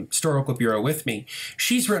Historical Bureau with me,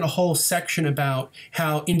 she's written a whole section about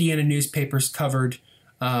how Indiana newspapers covered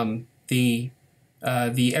the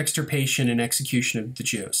extirpation and execution of the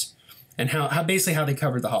Jews, and how basically how they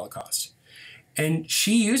covered the Holocaust. And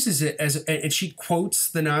she uses it and she quotes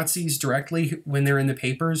the Nazis directly when they're in the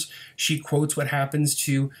papers. She quotes what happens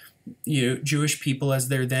to Jewish people as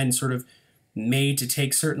they're then sort of made to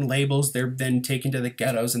take certain labels. They're then taken to the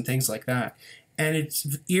ghettos and things like that. And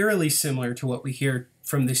it's eerily similar to what we hear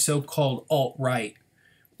from the so-called alt-right,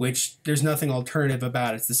 which there's nothing alternative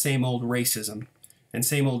about. It's the same old racism and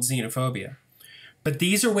same old xenophobia. But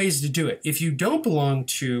these are ways to do it. If you don't belong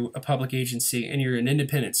to a public agency and you're an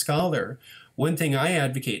independent scholar, one thing I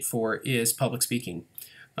advocate for is public speaking.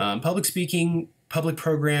 Public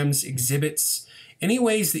programs, exhibits, any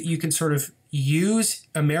ways that you can sort of use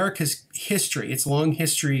America's history, its long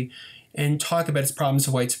history, and talk about its problems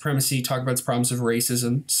of white supremacy, talk about its problems of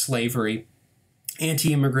racism, slavery,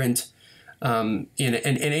 anti-immigrant, and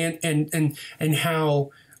how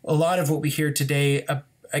a lot of what we hear today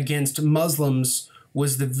against Muslims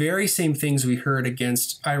was the very same things we heard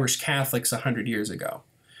against Irish Catholics 100 years ago.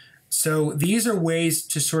 So these are ways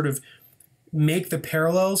to sort of make the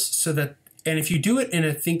parallels so that, and if you do it in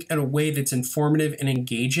a way that's informative and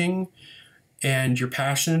engaging and you're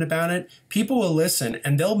passionate about it, people will listen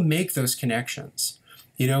and they'll make those connections.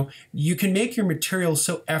 You can make your material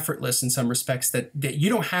so effortless in some respects that you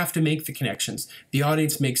don't have to make the connections. The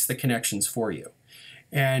audience makes the connections for you.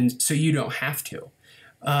 And so you don't have to.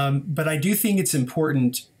 But I do think it's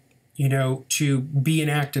important, to be an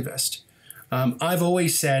activist. I've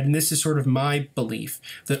always said, and this is sort of my belief,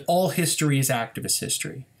 that all history is activist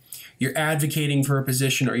history. You're advocating for a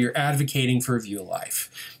position or you're advocating for a view of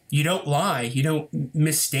life. You don't lie. You don't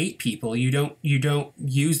misstate people. You don't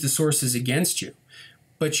use the sources against you.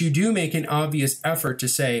 But you do make an obvious effort to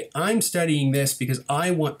say, I'm studying this because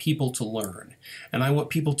I want people to learn. And I want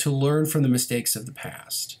people to learn from the mistakes of the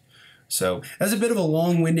past. So that's a bit of a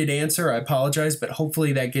long-winded answer. I apologize, but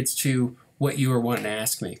hopefully that gets to what you were wanting to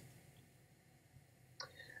ask me.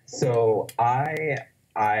 So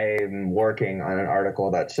I'm working on an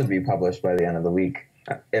article that should be published by the end of the week,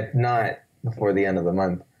 if not before the end of the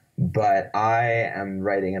month. But I am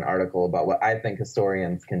writing an article about what I think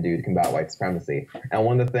historians can do to combat white supremacy. And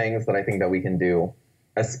one of the things that I think that we can do,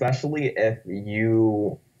 especially if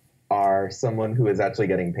you are someone who is actually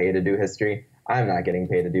getting paid to do history. I'm not getting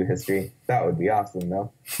paid to do history. That would be awesome,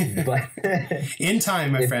 though. But in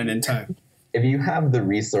time, my friend, in time. If you have the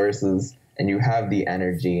resources and you have the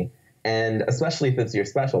energy, and especially if it's your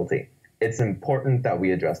specialty, it's important that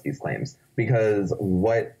we address these claims, because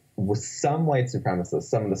what some white supremacists,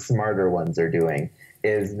 some of the smarter ones, are doing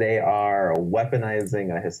is they are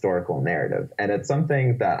weaponizing a historical narrative. And it's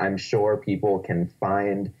something that I'm sure people can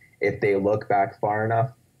find if they look back far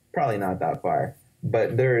enough, probably not that far,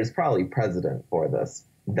 but there is probably precedent for this.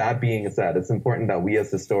 That being said, it's important that we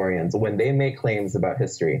as historians, when they make claims about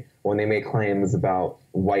history, when they make claims about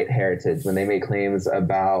white heritage, when they make claims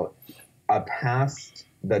about a past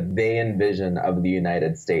that they envision of the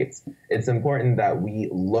United States, it's important that we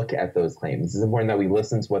look at those claims. It's important that we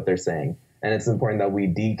listen to what they're saying. And it's important that we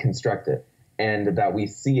deconstruct it and that we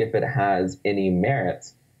see if it has any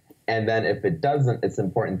merit. And then if it doesn't, it's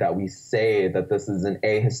important that we say that this is an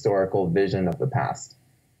ahistorical vision of the past.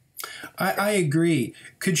 I agree.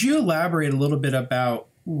 Could you elaborate a little bit about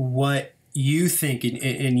what you think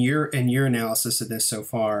in your analysis of this so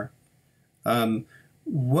far?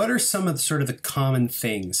 What are some of the common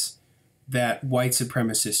things that white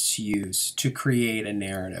supremacists use to create a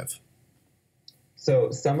narrative?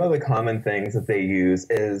 So some of the common things that they use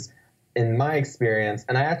is, in my experience,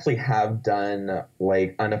 and I actually have done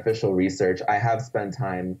unofficial research, I have spent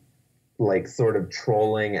time sort of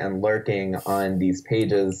trolling and lurking on these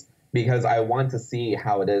pages because I want to see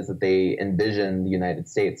how it is that they envision the United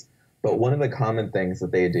States. But one of the common things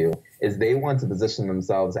that they do is they want to position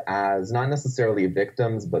themselves as not necessarily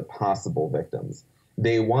victims, but possible victims.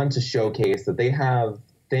 They want to showcase that they have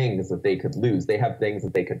things that they could lose. They have things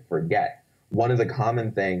that they could forget. One of the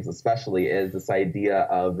common things, especially, is this idea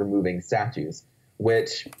of removing statues,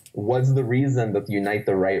 which was the reason that the Unite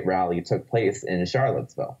the Right rally took place in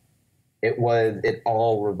Charlottesville. It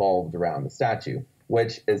all revolved around the statue,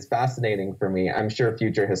 which is fascinating for me. I'm sure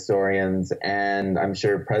future historians and I'm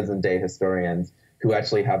sure present day historians who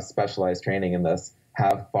actually have specialized training in this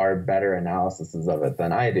have far better analyses of it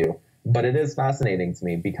than I do. But it is fascinating to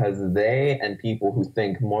me because they and people who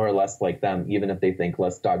think more or less like them, even if they think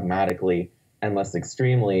less dogmatically and less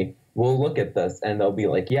extremely, will look at this and they'll be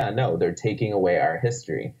like, yeah, no, they're taking away our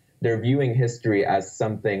history. They're viewing history as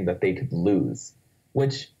something that they could lose,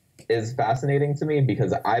 which is fascinating to me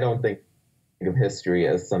because I don't think of history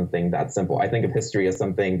as something that simple. I think of history as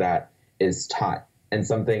something that is taught and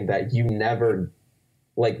something that you never,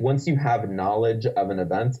 like, once you have knowledge of an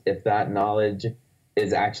event, if that knowledge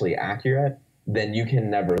is actually accurate, then you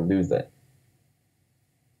can never lose it.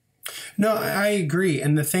 No, I agree.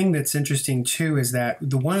 And the thing that's interesting too is that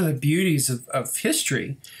one of the beauties of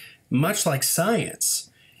history, much like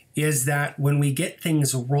science, is that when we get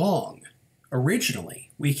things wrong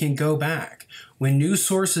originally, we can go back. When new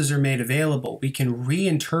sources are made available, we can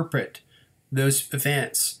reinterpret those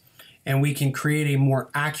events and we can create a more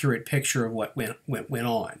accurate picture of what went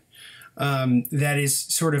on. That is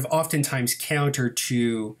sort of oftentimes counter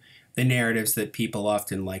to the narratives that people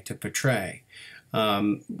often like to portray.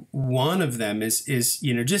 One of them is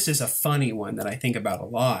just as a funny one that I think about a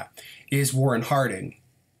lot is Warren Harding,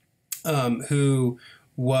 who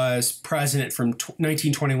was president from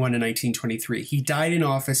 1921 to 1923. He died in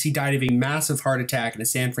office. He died of a massive heart attack in a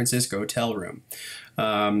San Francisco hotel room.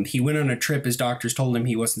 He went on a trip his doctors told him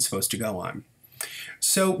he wasn't supposed to go on.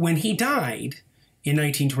 So when he died in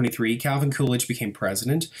 1923, Calvin Coolidge became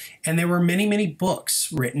president, and there were many, many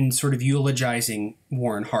books written sort of eulogizing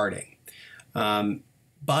Warren Harding.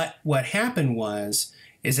 But what happened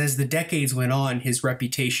is as the decades went on, his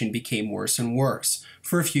reputation became worse and worse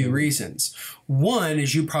for a few reasons. One,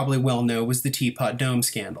 as you probably well know, was the Teapot Dome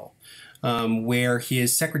scandal, where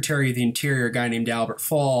his Secretary of the Interior, a guy named Albert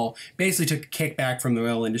Fall, basically took a kickback from the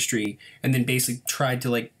oil industry and then basically tried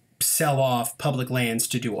to sell off public lands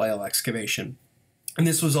to do oil excavation. And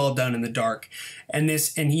this was all done in the dark. And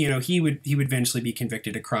he would eventually be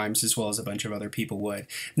convicted of crimes as well as a bunch of other people would.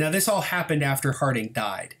 Now, this all happened after Harding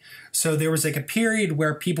died. So there was a period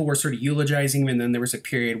where people were sort of eulogizing him, and then there was a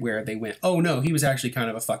period where they went, oh no, he was actually kind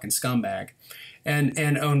of a fucking scumbag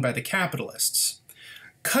and owned by the capitalists.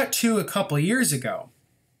 Cut to a couple years ago,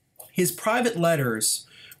 his private letters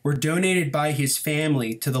were donated by his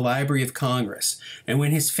family to the Library of Congress. And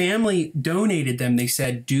when his family donated them, they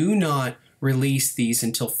said, do not release these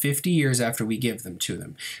until 50 years after we give them to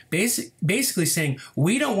them. Basically saying,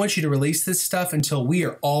 we don't want you to release this stuff until we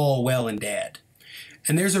are all well and dead.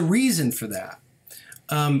 And there's a reason for that,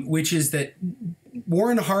 which is that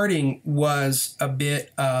Warren Harding was a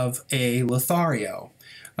bit of a Lothario.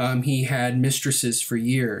 He had mistresses for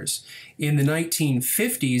years. In the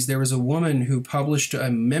 1950s, there was a woman who published a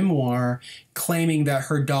memoir claiming that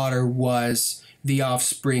her daughter was the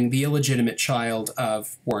offspring, the illegitimate child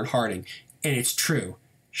of Warren Harding. And it's true,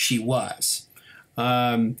 she was.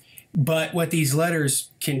 But what these letters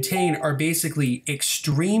contain are basically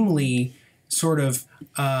extremely sort of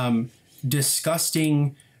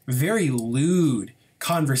disgusting, very lewd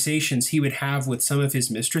conversations he would have with some of his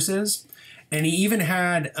mistresses. And he even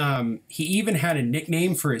had a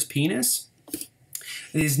nickname for his penis.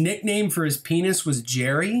 His nickname for his penis was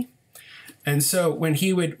Jerry. And so when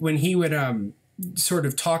he would sort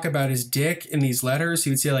of talk about his dick in these letters, he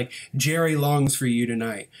would say Jerry longs for you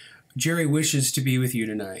tonight. Jerry wishes to be with you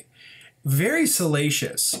tonight. Very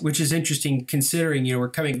salacious, which is interesting considering, we're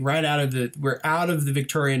coming right out of the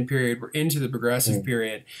Victorian period, we're into the progressive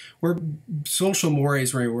period, where social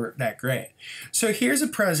mores weren't that great. So here's a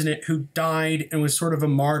president who died and was sort of a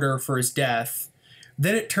martyr for his death.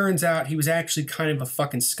 Then it turns out he was actually kind of a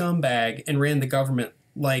fucking scumbag and ran the government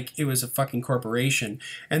like it was a fucking corporation.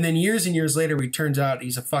 And then years and years later, it turns out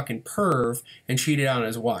he's a fucking perv and cheated on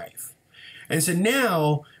his wife. And so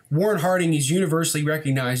now Warren Harding is universally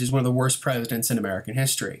recognized as one of the worst presidents in American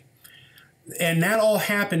history. And that all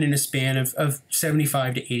happened in a span of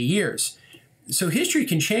 75 to 80 years. So history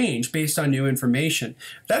can change based on new information.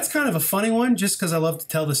 That's kind of a funny one, just because I love to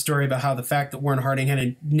tell the story about how the fact that Warren Harding had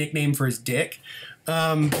a nickname for his dick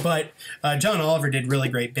But John Oliver did really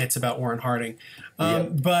great bits about Warren Harding.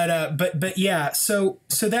 But yeah, so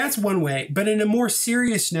that's one way. But in a more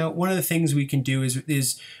serious note, one of the things we can do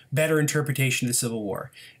is better interpretation of the Civil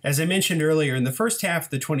War. As I mentioned earlier, in the first half of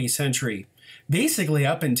the 20th century, basically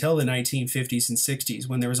up until the 1950s and 60s,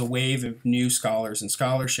 when there was a wave of new scholars and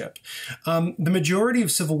scholarship, the majority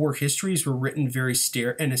of Civil War histories were written very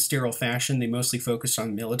in a sterile fashion. They mostly focused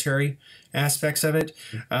on military aspects of it.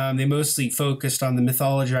 They mostly focused on the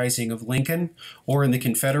mythologizing of Lincoln, or in the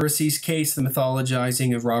Confederacy's case, the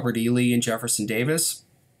mythologizing of Robert E. Lee and Jefferson Davis.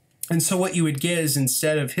 And so what you would get is,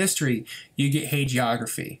 instead of history, you get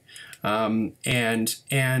hagiography. And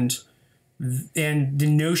the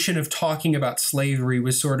notion of talking about slavery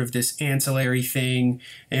was sort of this ancillary thing,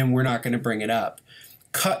 and we're not going to bring it up.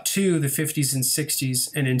 Cut to the 50s and 60s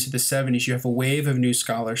and into the 70s, you have a wave of new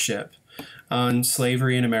scholarship on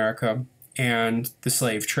slavery in America and the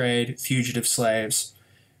slave trade, fugitive slaves.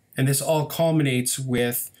 And this all culminates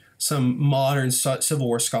with some modern Civil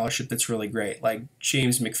War scholarship that's really great, like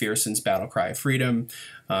James McPherson's Battle Cry of Freedom,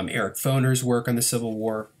 Eric Foner's work on the Civil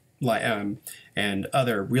War, and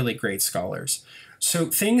other really great scholars.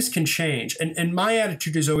 So things can change. And my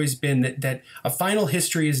attitude has always been that a final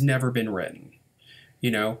history has never been written.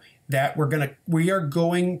 You know, that we are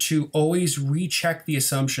going to always recheck the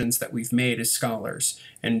assumptions that we've made as scholars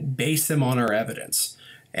and base them on our evidence.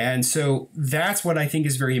 And so that's what I think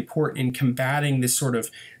is very important in combating this sort of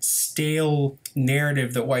stale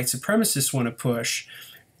narrative that white supremacists want to push,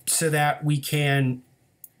 so that we can,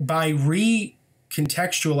 by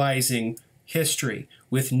recontextualizing history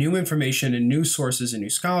with new information and new sources and new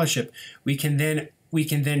scholarship, we can then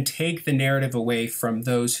take the narrative away from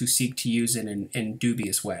those who seek to use it in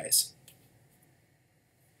dubious ways.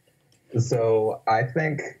 So I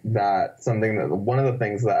think that one of the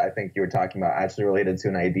things that I think you were talking about actually related to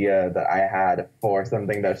an idea that I had for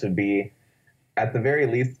something that should be, at the very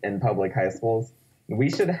least, in public high schools. We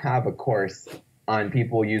should have a course on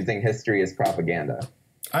people using history as propaganda.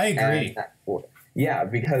 I agree. Yeah,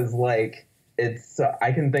 because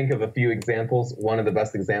I can think of a few examples. One of the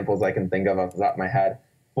best examples I can think of off the top of my head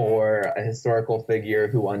for a historical figure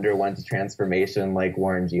who underwent a transformation like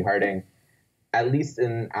Warren G. Harding, at least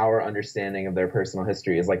in our understanding of their personal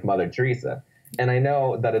history, is like Mother Teresa. And I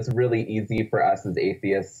know that it's really easy for us as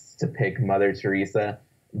atheists to pick Mother Teresa,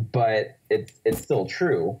 but it's still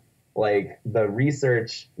true. Like, the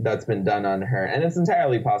research that's been done on her, and it's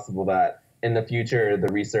entirely possible that in the future the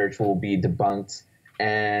research will be debunked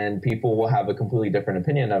and people will have a completely different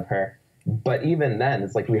opinion of her. But even then,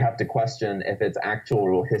 it's like we have to question if it's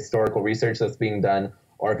actual historical research that's being done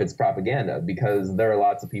or if it's propaganda, because there are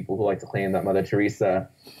lots of people who like to claim that Mother Teresa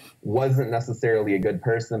wasn't necessarily a good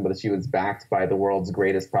person, but that she was backed by the world's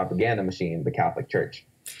greatest propaganda machine, the Catholic Church.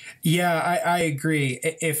 Yeah, I agree.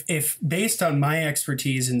 If based on my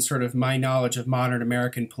expertise and sort of my knowledge of modern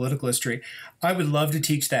American political history, I would love to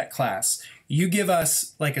teach that class. You give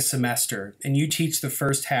us like a semester and you teach the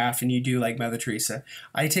first half and you do like Mother Teresa.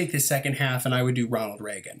 I take the second half and I would do Ronald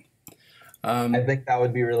Reagan. I think that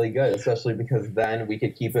would be really good, especially because then we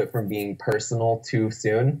could keep it from being personal too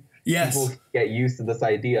soon. Yes. People get used to this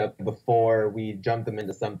idea before we jump them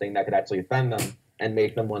into something that could actually offend them and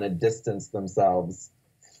make them want to distance themselves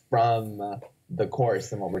from the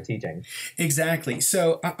course and what we're teaching. Exactly.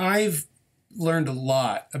 So I've learned a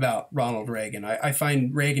lot about Ronald Reagan. I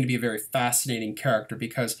find Reagan to be a very fascinating character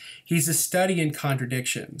because he's a study in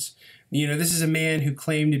contradictions. You know, this is a man who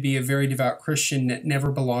claimed to be a very devout Christian that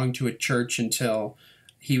never belonged to a church until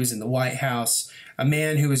he was in the White House. A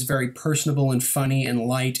man who was very personable and funny and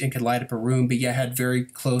light and could light up a room, but yet had very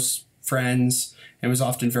close friends and was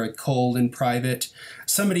often very cold in private.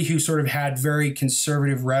 Somebody who sort of had very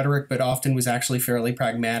conservative rhetoric, but often was actually fairly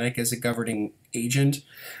pragmatic as a governing agent.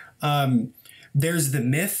 There's the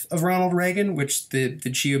myth of Ronald Reagan, which the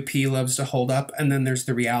GOP loves to hold up, and then there's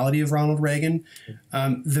the reality of Ronald Reagan.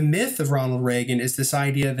 The myth of Ronald Reagan is this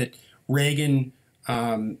idea that Reagan,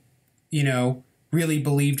 really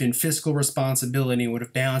believed in fiscal responsibility and would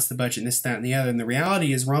have balanced the budget and this, that, and the other. And the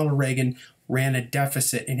reality is Ronald Reagan ran a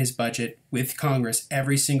deficit in his budget with Congress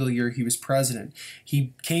every single year he was president.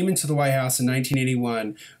 He came into the White House in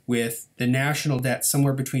 1981 with the national debt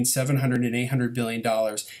somewhere between $700 and $800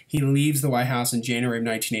 billion. He leaves the White House in January of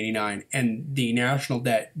 1989, and the national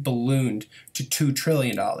debt ballooned to $2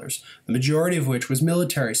 trillion, the majority of which was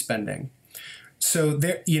military spending. So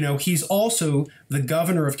there, he's also the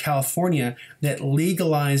governor of California that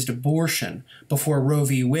legalized abortion before Roe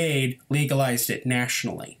v. Wade legalized it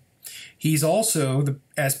nationally. He's also,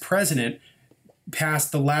 as president,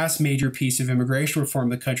 passed the last major piece of immigration reform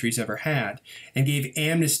the country's ever had and gave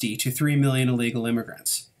amnesty to 3 million illegal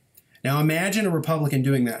immigrants. Now imagine a Republican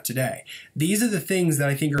doing that today. These are the things that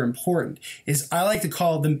I think are important. Is I like to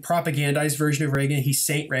call the propagandized version of Reagan. He's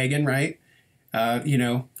Saint Reagan, right?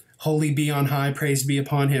 Holy be on high, praise be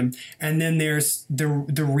upon him. And then there's the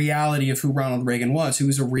reality of who Ronald Reagan was, who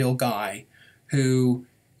was a real guy who,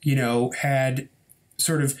 had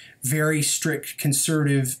sort of very strict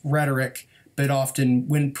conservative rhetoric, but often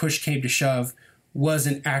when push came to shove,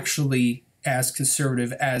 wasn't actually as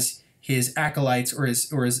conservative as his acolytes or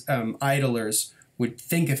his idlers would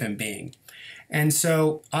think of him being. And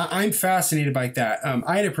so I'm fascinated by that.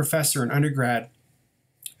 I had a professor in undergrad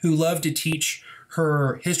who loved to teach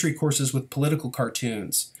her history courses with political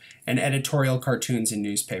cartoons and editorial cartoons in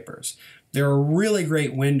newspapers. They're a really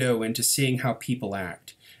great window into seeing how people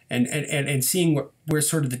act and seeing where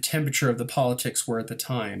sort of the temperature of the politics were at the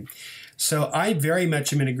time. So I very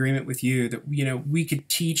much am in agreement with you that, we could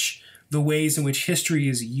teach the ways in which history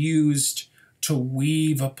is used to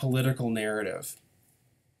weave a political narrative.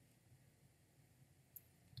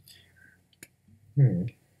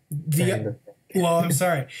 Well, I'm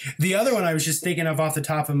sorry. The other one I was just thinking of off the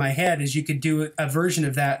top of my head is you could do a version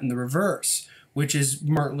of that in the reverse, which is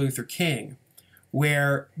Martin Luther King,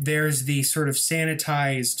 where there's the sort of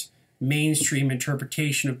sanitized mainstream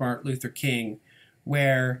interpretation of Martin Luther King,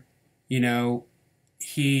 where,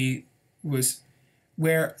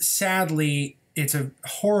 where sadly it's a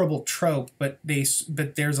horrible trope, but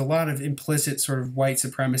there's a lot of implicit sort of white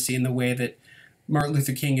supremacy in the way that Martin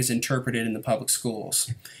Luther King is interpreted in the public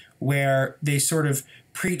schools, where they sort of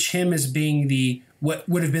preach him as being what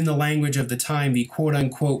would have been the language of the time, the quote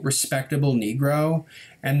unquote respectable Negro.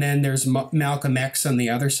 And then there's Malcolm X on the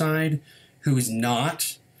other side, who is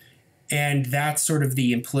not. And that's sort of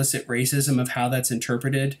the implicit racism of how that's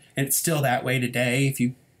interpreted. And it's still that way today. If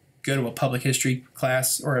you go to a public history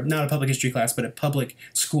class, or not a public history class, but a public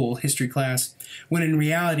school history class, when in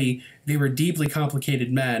reality, they were deeply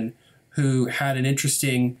complicated men who had an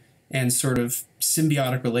interesting and sort of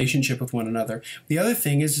symbiotic relationship with one another. The other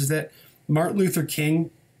thing is that Martin Luther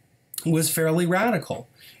King was fairly radical.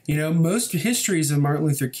 Most histories of Martin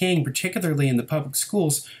Luther King, particularly in the public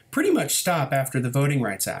schools, pretty much stop after the Voting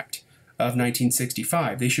Rights Act of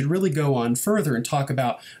 1965. They should really go on further and talk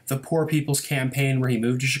about the Poor People's Campaign, where he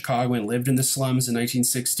moved to Chicago and lived in the slums in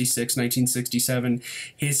 1966, 1967,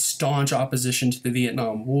 his staunch opposition to the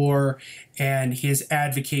Vietnam War, and his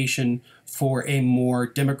advocacy for a more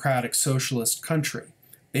democratic socialist country.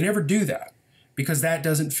 They never do that because that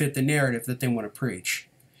doesn't fit the narrative that they want to preach.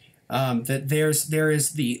 That there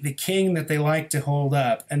is the king that they like to hold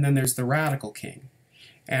up, and then there's the radical king.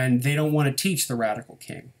 And they don't want to teach the radical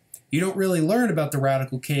king. You don't really learn about the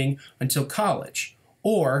radical king until college,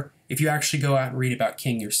 or if you actually go out and read about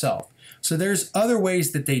King yourself. So there's other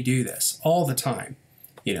ways that they do this all the time,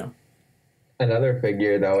 Another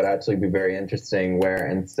figure that would actually be very interesting, where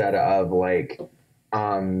instead of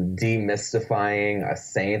demystifying a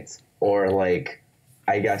saint, or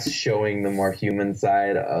showing the more human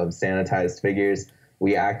side of sanitized figures,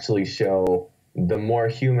 we actually show the more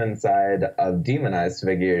human side of demonized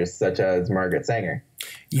figures, such as Margaret Sanger.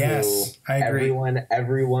 Yes, I agree.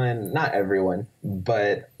 Everyone, not everyone,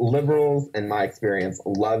 but liberals, in my experience,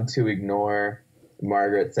 love to ignore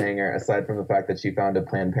Margaret Sanger, aside from the fact that she founded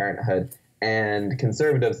Planned Parenthood. And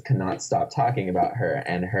conservatives cannot stop talking about her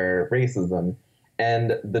and her racism.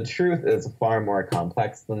 And the truth is far more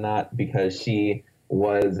complex than that, because she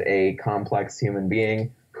was a complex human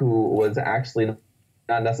being who was actually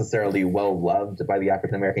not necessarily well loved by the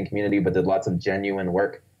African American community, but did lots of genuine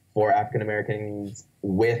work for African Americans,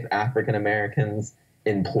 with African Americans,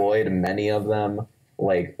 employed many of them,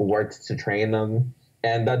 worked to train them.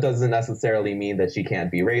 And that doesn't necessarily mean that she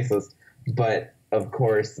can't be racist, but of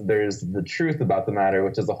course there's the truth about the matter,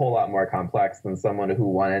 which is a whole lot more complex than someone who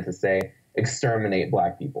wanted to say exterminate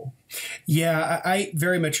Black people. Yeah, I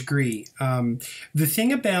very much agree. The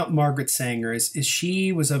thing about Margaret Sanger is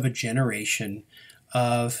she was of a generation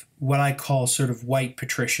of what I call sort of white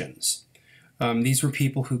patricians. These were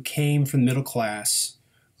people who came from the middle class,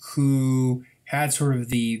 who had sort of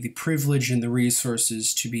the privilege and the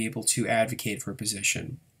resources to be able to advocate for a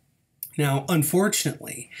position. Now,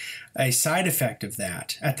 unfortunately, a side effect of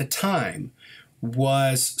that at the time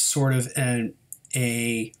was sort of a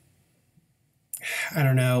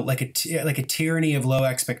tyranny of low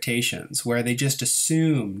expectations, where they just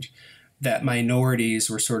assumed that minorities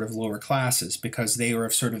were sort of lower classes because they were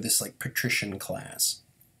of sort of this patrician class.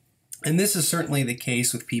 And this is certainly the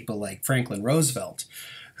case with people like Franklin Roosevelt,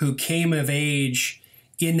 who came of age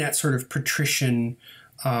in that sort of patrician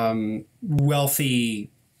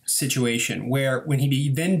wealthy situation where when he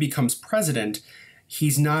then becomes president,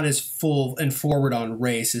 he's not as full and forward on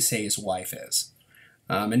race as, say, his wife is.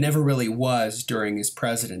 And never really was during his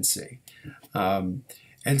presidency.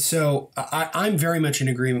 And so I'm very much in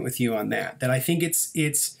agreement with you on that I think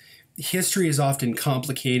it's history is often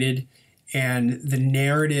complicated, and the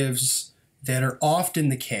narratives that are often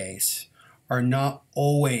the case are not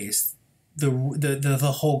always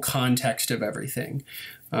the whole context of everything.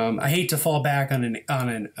 I hate to fall back on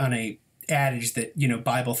a adage that, you know,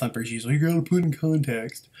 Bible thumpers use, you got to put in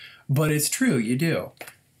context, but it's true, you do.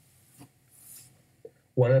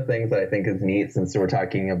 One of the things that I think is neat, since we're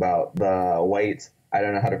talking about the white, I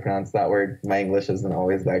don't know how to pronounce that word. My English isn't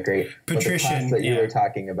always that great. Patrician, but the class that you were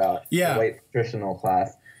talking about, the white patricianal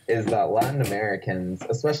class, is that Latin Americans,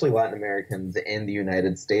 especially Latin Americans in the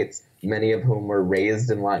United States, many of whom were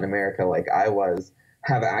raised in Latin America like I was,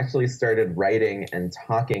 have actually started writing and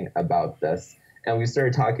talking about this. And we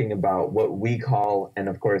started talking about what we call, and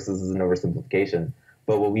of course this is an oversimplification,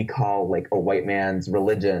 but what we call like a white man's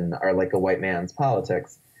religion or like a white man's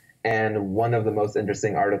politics. And one of the most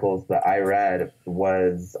interesting articles that I read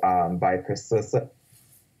was by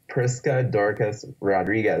Prisca Dorcas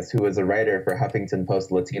Rodriguez, who is a writer for Huffington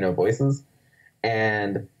Post Latino Voices.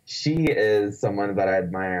 And she is someone that I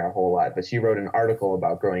admire a whole lot, but she wrote an article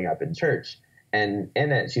about growing up in church. And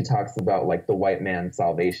in it, she talks about like the white man's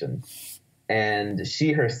salvation. And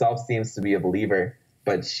she herself seems to be a believer,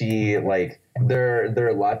 but she there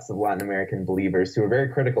are lots of Latin American believers who are very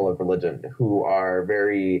critical of religion, who are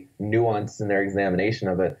very nuanced in their examination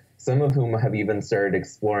of it, some of whom have even started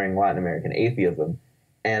exploring Latin American atheism.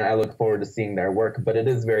 And I look forward to seeing their work, but it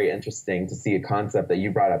is very interesting to see a concept that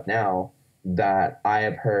you brought up now that I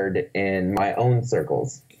have heard in my own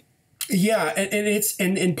circles. Yeah,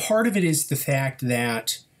 and part of it is the fact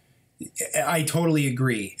that I totally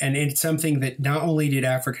agree. And it's something that not only did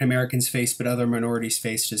African Americans face, but other minorities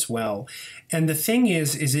faced as well. And the thing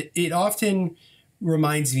is it often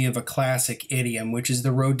reminds me of a classic idiom, which is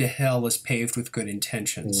the road to hell is paved with good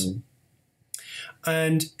intentions. Mm.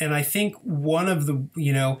 And I think one of the,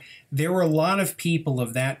 there were a lot of people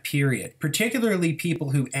of that period, particularly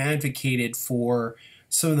people who advocated for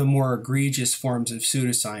some of the more egregious forms of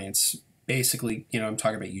pseudoscience, basically, I'm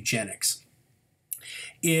talking about eugenics,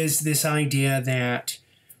 is this idea that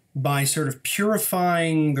by sort of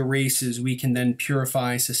purifying the races, we can then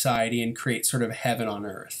purify society and create sort of heaven on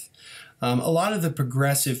earth. A lot of the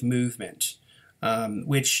progressive movement,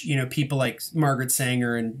 which, people like Margaret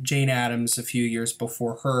Sanger and Jane Addams a few years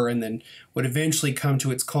before her, and then would eventually come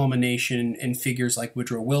to its culmination in figures like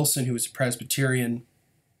Woodrow Wilson, who was a Presbyterian,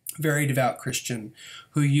 very devout Christian,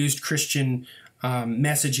 who used Christian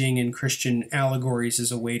messaging and Christian allegories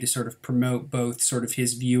as a way to sort of promote both sort of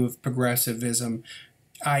his view of progressivism,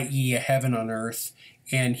 i.e. a heaven on earth,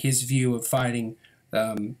 and his view of fighting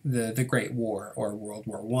the Great War or World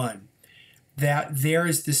War I. That there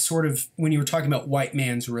is this sort of, when you were talking about white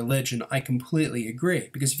man's religion, I completely agree.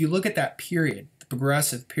 Because if you look at that period, the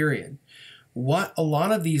progressive period, what a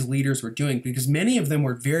lot of these leaders were doing, because many of them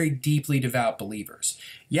were very deeply devout believers.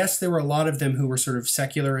 Yes, there were a lot of them who were sort of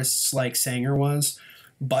secularists like Sanger was,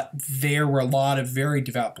 but there were a lot of very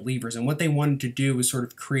devout believers. And what they wanted to do was sort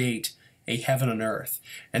of create a heaven on earth.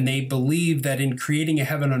 And they believed that in creating a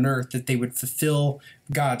heaven on earth, that they would fulfill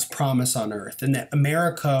God's promise on earth, and that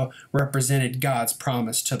America represented God's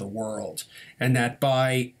promise to the world. And that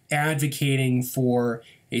by advocating for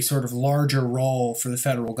a sort of larger role for the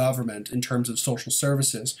federal government in terms of social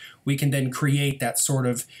services, we can then create that sort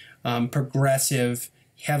of progressive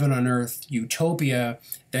heaven on earth utopia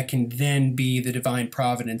that can then be the divine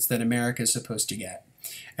providence that America is supposed to get.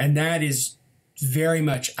 And that is very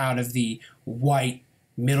much out of the white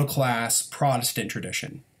middle class Protestant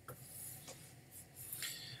tradition.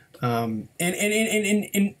 And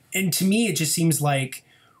to me, it just seems like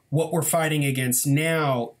what we're fighting against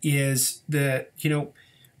now is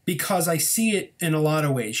because I see it in a lot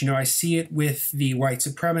of ways. I see it with the white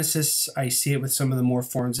supremacists. I see it with some of the more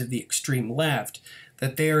forms of the extreme left,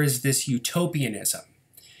 that there is this utopianism.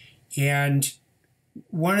 And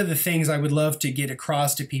one of the things I would love to get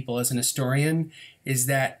across to people as an historian is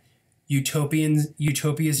that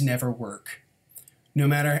utopias never work. No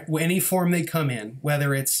matter any form they come in,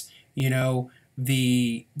 whether it's,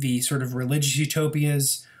 the sort of religious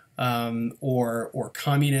utopias, or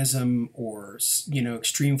communism, or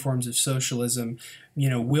extreme forms of socialism,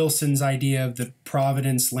 Wilson's idea of the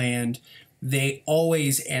Providence land, they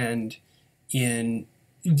always end in,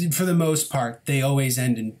 for the most part, they always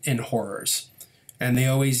end in horrors, and they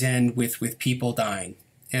always end with people dying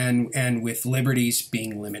and with liberties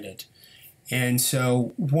being limited. And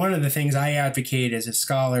so one of the things I advocate as a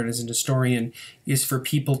scholar and as an historian is for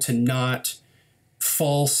people to not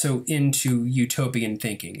fall so into utopian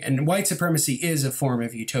thinking. And white supremacy is a form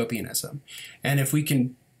of utopianism. And if we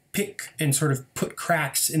can pick and sort of put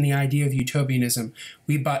cracks in the idea of utopianism,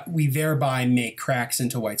 we thereby make cracks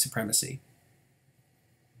into white supremacy.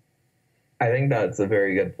 I think that's a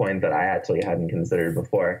very good point that I actually hadn't considered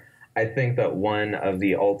before. I think that one of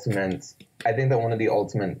the ultimate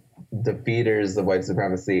defeaters of white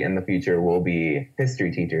supremacy in the future will be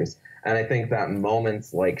history teachers. And I think that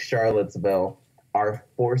moments like Charlottesville are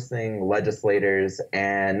forcing legislators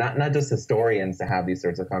and not just historians to have these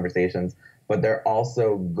sorts of conversations, but they're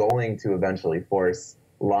also going to eventually force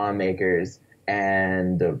lawmakers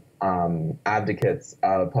and advocates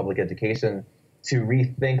of public education to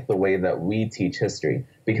rethink the way that we teach history.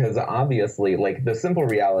 Because obviously, like, the simple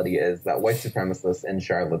reality is that white supremacists in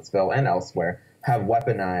Charlottesville and elsewhere have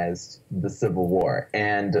weaponized the Civil War.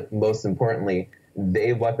 And most importantly, they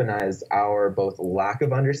weaponized our both lack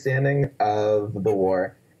of understanding of the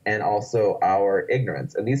war and also our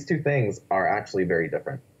ignorance. And these two things are actually very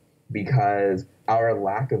different, because our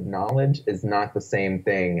lack of knowledge is not the same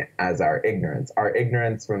thing as our ignorance. Our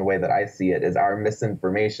ignorance, from the way that I see it, is our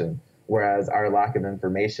misinformation, whereas our lack of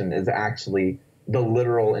information is actually the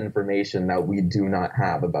literal information that we do not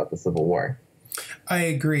have about the Civil War. I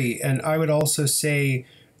agree. And I would also say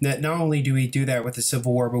that not only do we do that with the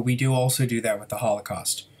Civil War, but we do also do that with the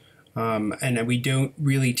Holocaust. And we don't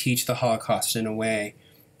really teach the Holocaust in a way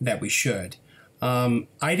that we should.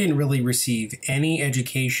 I didn't really receive any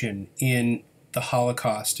education in the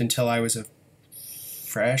Holocaust until I was a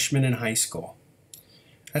freshman in high school.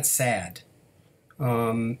 That's sad.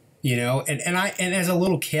 You know, and as a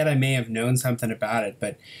little kid, I may have known something about it,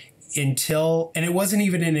 but and it wasn't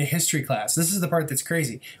even in a history class. This is the part that's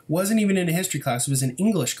crazy. It wasn't even in a history class. It was an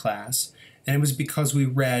English class, and it was because we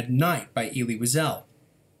read Night by Elie Wiesel.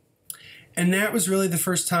 And that was really the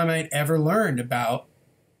first time I'd ever learned about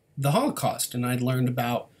the Holocaust, and I'd learned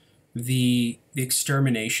about the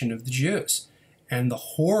extermination of the Jews and the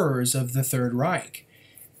horrors of the Third Reich.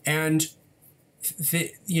 And,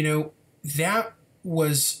 you know, that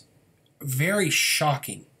was very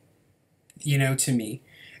shocking, you know, to me.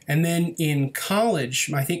 And then in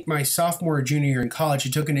college, I think my sophomore or junior year in college, I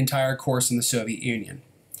took an entire course in the Soviet Union.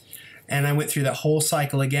 And I went through that whole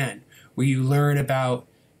cycle again, where you learn about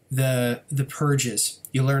the purges,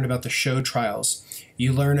 you learn about the show trials,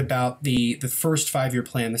 you learn about the first 5-year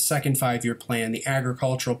plan, the second 5-year plan, the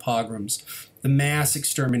agricultural pogroms, the mass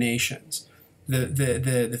exterminations,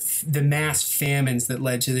 the mass famines that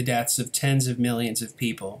led to the deaths of tens of millions of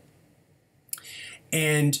people.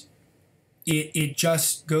 And it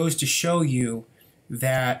just goes to show you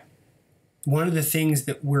that one of the things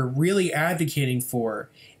that we're really advocating for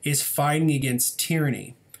is fighting against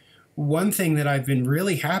tyranny. One thing that I've been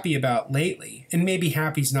really happy about lately, and maybe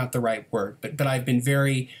happy is not the right word, but I've been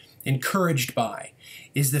very encouraged by,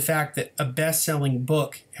 is the fact that a best-selling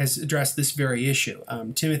book has addressed this very issue.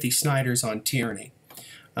 Timothy Snyder's on tyranny.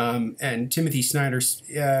 And Timothy Snyder,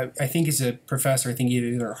 I think, is a professor, I think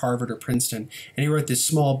either Harvard or Princeton, and he wrote this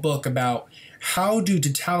small book about how do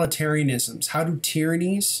totalitarianisms, how do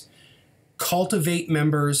tyrannies cultivate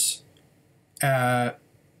members,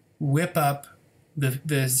 whip up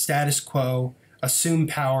the status quo, assume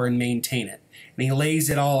power, and maintain it. And he lays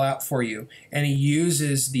it all out for you. And he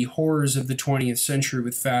uses the horrors of the 20th century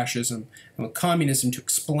with fascism and with communism to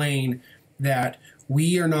explain that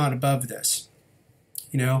we are not above this.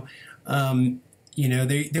 There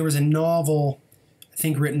was a novel, I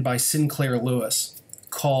think, written by Sinclair Lewis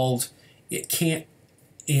called "It Can't,"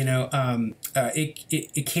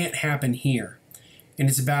 it can't happen here, and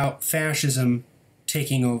it's about fascism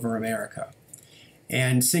taking over America.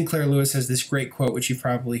 And Sinclair Lewis has this great quote, which you've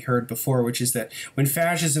probably heard before, which is that when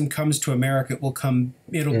fascism comes to America, it will come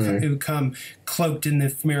cloaked in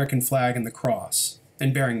the American flag and the cross,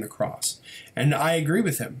 and bearing the cross. And I agree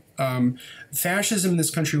with him. Fascism in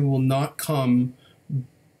this country will not come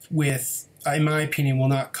with, in my opinion, will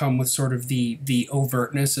not come with sort of the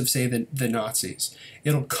overtness of, say, the Nazis.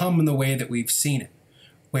 It'll come in the way that we've seen it,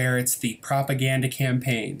 where it's the propaganda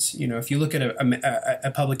campaigns. You know, if you look at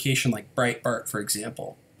a publication like Breitbart, for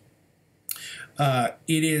example,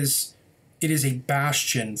 it is a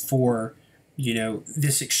bastion for,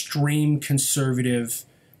 this extreme conservative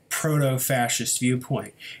proto-fascist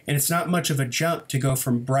viewpoint. And it's not much of a jump to go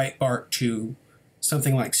from Breitbart to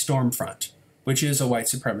something like Stormfront, which is a white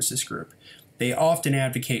supremacist group. They often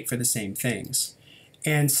advocate for the same things.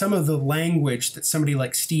 And some of the language that somebody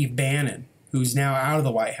like Steve Bannon, who's now out of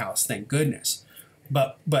the White House, thank goodness,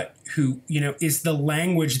 but who, is the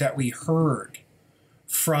language that we heard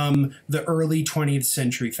from the early 20th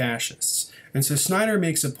century fascists. And so Snyder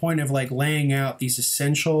makes a point of like laying out these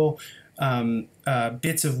essential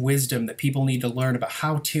bits of wisdom that people need to learn about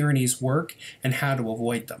how tyrannies work and how to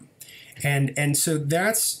avoid them. And so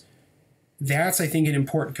that's I think an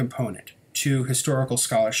important component to historical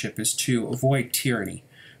scholarship, is to avoid tyranny.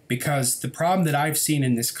 Because the problem that I've seen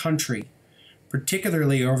in this country,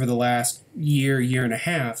 particularly over the last year and a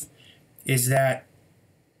half, is that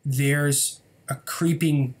it's a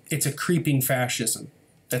creeping fascism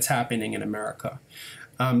that's happening in America.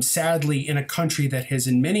 Sadly, in a country that has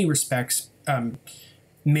in many respects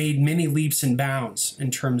made many leaps and bounds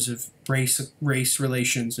in terms of race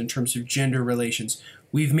relations, in terms of gender relations,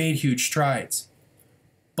 we've made huge strides.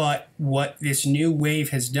 But what this new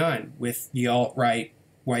wave has done with the alt-right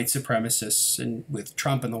white supremacists and with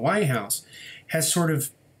Trump in the White House has sort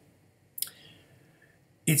of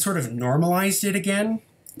normalized it again.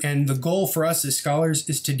 And the goal for us as scholars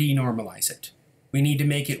is to denormalize it. We need to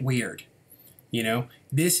make it weird.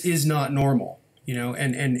 This is not normal,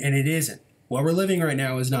 and it isn't. What we're living right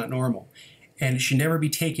now is not normal, and it should never be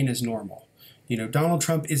taken as normal. Donald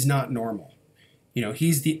Trump is not normal.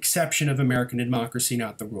 He's the exception of American democracy,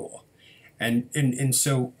 not the rule. And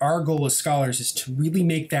so our goal as scholars is to really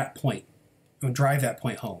make that point and drive that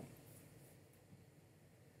point home.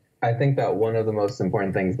 I think that one of the most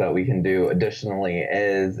important things that we can do additionally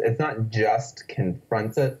is it's not just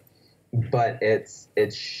confront it, but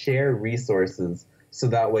it's share resources. So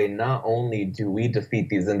that way, not only do we defeat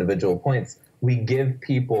these individual points, we give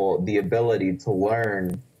people the ability to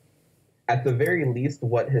learn, at the very least,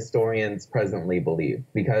 what historians presently believe.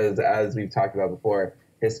 Because as we've talked about before,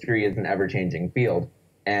 history is an ever-changing field,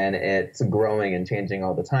 and it's growing and changing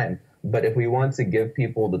all the time. But if we want to give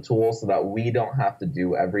people the tools so that we don't have to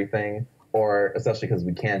do everything, or especially because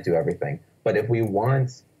we can't do everything, but if we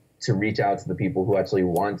want to reach out to the people who actually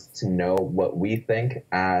want to know what we think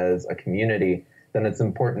as a community, then it's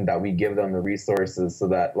important that we give them the resources so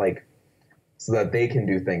that they can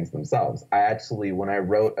do things themselves. I actually, when I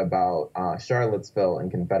wrote about Charlottesville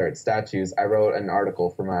and Confederate statues, I wrote an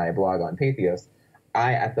article for my blog on Patheist.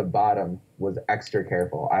 I, at the bottom, was extra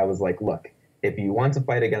careful. I was like, look, if you want to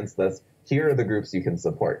fight against this, here are the groups you can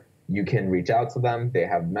support. You can reach out to them. They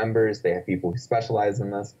have members. They have people who specialize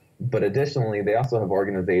in this. But additionally, they also have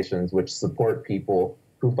organizations which support people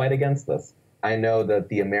who fight against this. I know that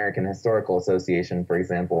the American Historical Association, for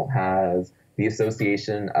example, has the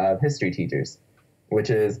Association of History Teachers,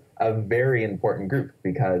 which is a very important group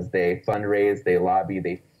because they fundraise, they lobby,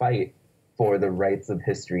 they fight for the rights of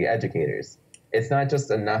history educators. It's not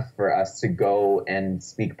just enough for us to go and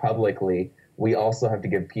speak publicly. We also have to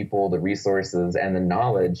give people the resources and the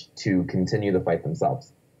knowledge to continue the fight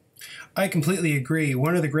themselves. I completely agree.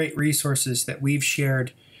 One of the great resources that we've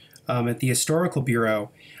shared at the Historical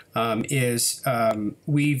Bureau is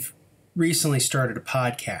we've recently started a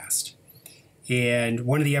podcast. And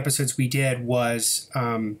one of the episodes we did was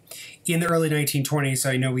in the early 1920s.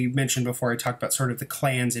 I know we mentioned before, I talked about sort of the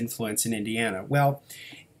Klan's influence in Indiana. Well,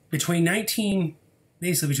 between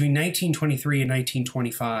 1923 and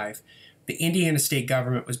 1925, the Indiana state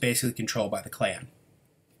government was basically controlled by the Klan.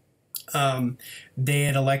 They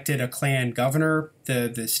had elected a Klan governor.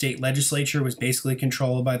 The state legislature was basically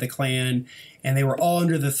controlled by the Klan, and they were all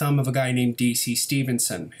under the thumb of a guy named D.C.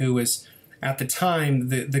 Stevenson, who was at the time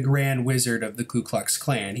the grand wizard of the Ku Klux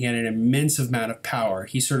Klan. He had an immense amount of power.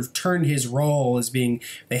 He sort of turned his role as being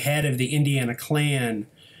the head of the Indiana Klan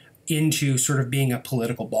into sort of being a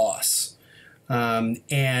political boss.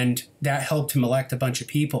 And that helped him elect a bunch of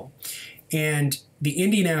people. And the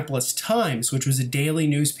Indianapolis Times, which was a daily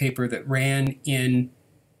newspaper that ran in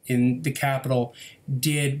the capital,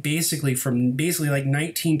 did basically like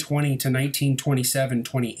 1920 to 1927,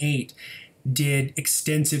 28, did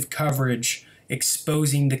extensive coverage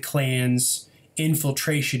exposing the Klan's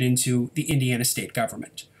infiltration into the Indiana state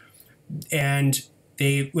government. And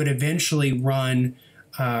they would eventually run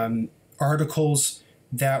articles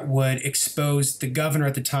that would expose the governor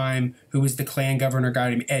at the time, who was the Klan governor, a guy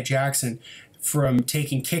named Ed Jackson, from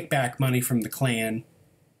taking kickback money from the Klan.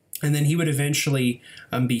 And then he would eventually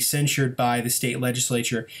be censured by the state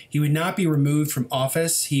legislature. He would not be removed from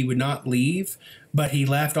office. He would not leave, but he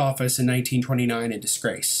left office in 1929 in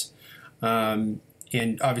disgrace. And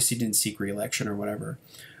obviously didn't seek re-election or whatever.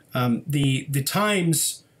 The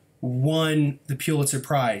Times won the Pulitzer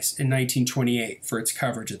Prize in 1928 for its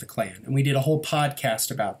coverage of the Klan. And we did a whole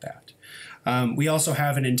podcast about that. We also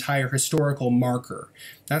have an entire historical marker.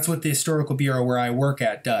 That's what the Historical Bureau where I work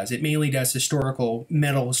at does. It mainly does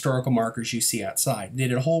metal historical markers you see outside. They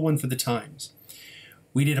did a whole one for the Times.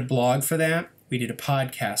 We did a blog for that. We did a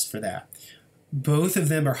podcast for that. Both of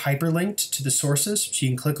them are hyperlinked to the sources, so you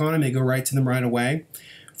can click on them. They go right to them right away.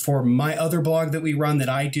 For my other blog that we run that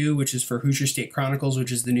I do, which is for Hoosier State Chronicles,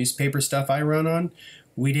 which is the newspaper stuff I run on,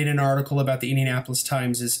 we did an article about the Indianapolis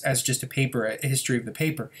Times as just a paper, a history of the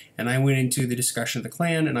paper. And I went into the discussion of the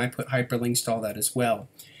Klan, and I put hyperlinks to all that as well.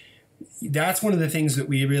 That's one of the things that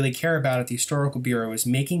we really care about at the Historical Bureau, is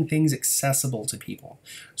making things accessible to people.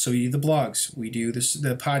 So we do the blogs, we do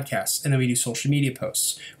the podcasts, and then we do social media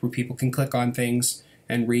posts where people can click on things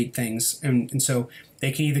and read things. And so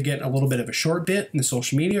they can either get a little bit of a short bit in the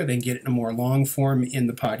social media, or they can get it in a more long form in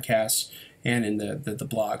the podcasts and in the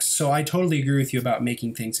blogs. So I totally agree with you about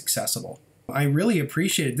making things accessible. I really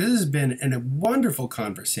appreciate it. This has been a wonderful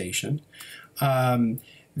conversation.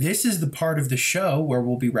 This is the part of the show where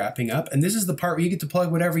we'll be wrapping up, and this is the part where you get to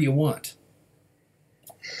plug whatever you want.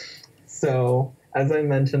 So, as I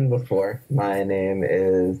mentioned before, my name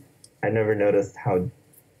is, I never noticed how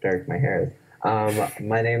dark my hair is.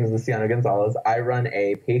 My name is Luciano Gonzalez. I run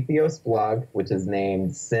a Patheos blog, which is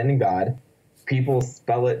named Sin God. People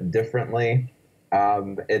spell it differently.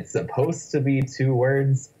 It's supposed to be 2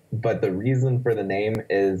 words, but the reason for the name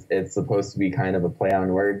is it's supposed to be kind of a play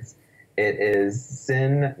on words. It is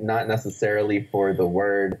sin, not necessarily for the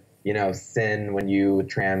word, sin when you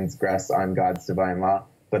transgress on God's divine law,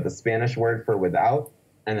 but the Spanish word for without,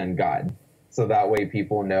 and then God. So that way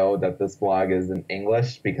people know that this blog is in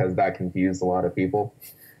English, because that confused a lot of people.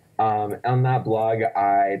 On that blog,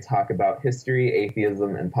 I talk about history,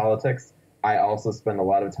 atheism, and politics. I also spend a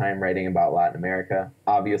lot of time writing about Latin America.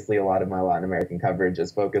 Obviously, a lot of my Latin American coverage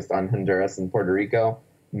is focused on Honduras and Puerto Rico,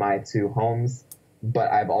 my 2 homes.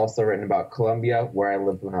 But I've also written about Colombia, where I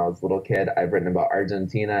lived when I was a little kid. I've written about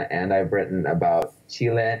Argentina, and I've written about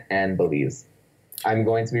Chile and Belize. I'm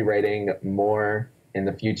going to be writing more in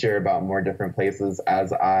the future about more different places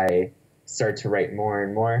as I start to write more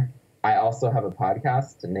and more. I also have a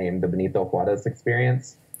podcast named The Benito Juarez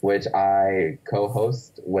Experience, which I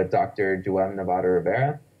co-host with Dr. Joem Navarro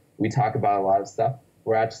Rivera. We talk about a lot of stuff.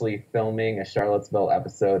 We're actually filming a Charlottesville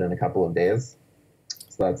episode in a couple of days,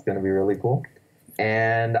 so that's going to be really cool.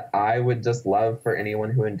 And I would just love for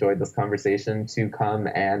anyone who enjoyed this conversation to come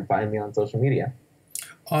and find me on social media.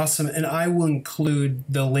 Awesome. And I will include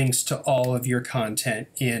the links to all of your content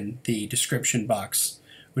in the description box,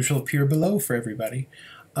 which will appear below for everybody.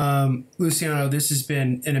 Luciano, this has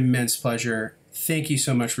been an immense pleasure. Thank you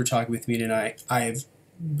so much for talking with me tonight. I've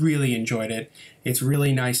really enjoyed it. It's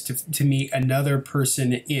really nice to meet another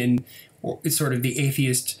person in sort of the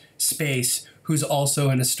atheist space who's also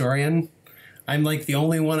an historian. I'm like the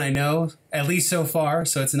only one I know, at least so far,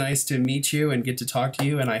 so it's nice to meet you and get to talk to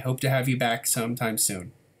you, and I hope to have you back sometime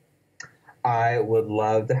soon. I would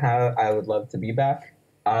love to be back.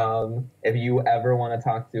 If you ever want to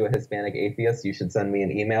talk to a Hispanic atheist, you should send me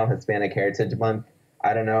an email, Hispanic Heritage Month.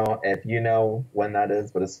 I don't know if you know when that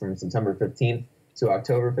is, but it's from September 15th to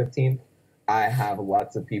October 15th. I have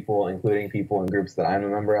lots of people, including people in groups that I'm a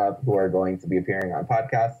member of, who are going to be appearing on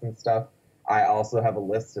podcasts and stuff. I also have a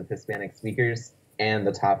list of Hispanic speakers and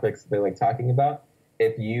the topics they like talking about.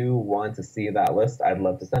 If you want to see that list, I'd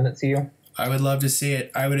love to send it to you. I would love to see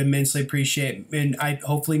it. I would immensely appreciate it. And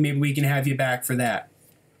hopefully maybe we can have you back for that.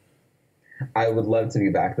 I would love to be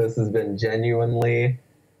back. This has been genuinely...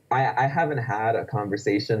 I haven't had a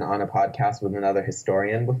conversation on a podcast with another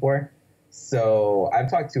historian before. So I've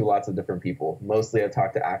talked to lots of different people. Mostly I've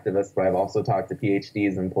talked to activists, but I've also talked to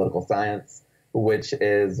PhDs in political science, which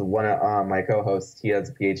is one of my co-hosts. He has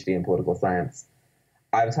a PhD in political science.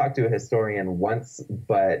 I've talked to a historian once,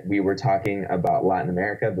 but we were talking about Latin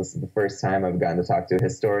America. This is the first time I've gotten to talk to a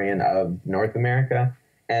historian of North America,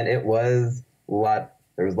 and it was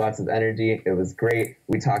there was lots of energy. It was great.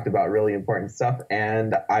 We talked about really important stuff,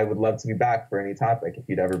 and I would love to be back for any topic if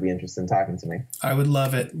you'd ever be interested in talking to me. I would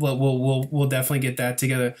love it. We'll definitely get that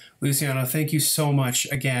together. Luciano, thank you so much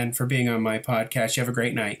again for being on my podcast. You have a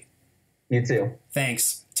great night. You too.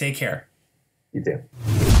 Thanks. Take care. You too.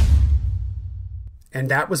 And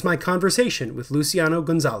that was my conversation with Luciano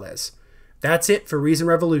Gonzalez. That's it for Reason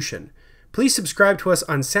Revolution. Please subscribe to us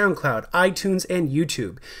on SoundCloud, iTunes, and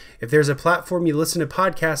YouTube. If there's a platform you listen to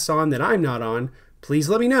podcasts on that I'm not on, please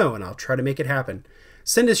let me know and I'll try to make it happen.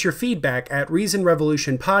 Send us your feedback at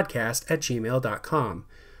reasonrevolutionpodcast@gmail.com.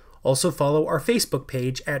 Also follow our Facebook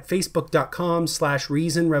page at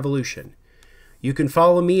facebook.com/reasonrevolution. You can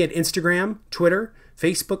follow me at Instagram, Twitter,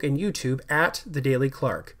 Facebook, and YouTube at The Daily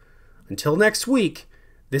Clark. Until next week,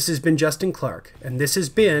 this has been Justin Clark, and this has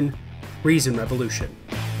been Reason Revolution.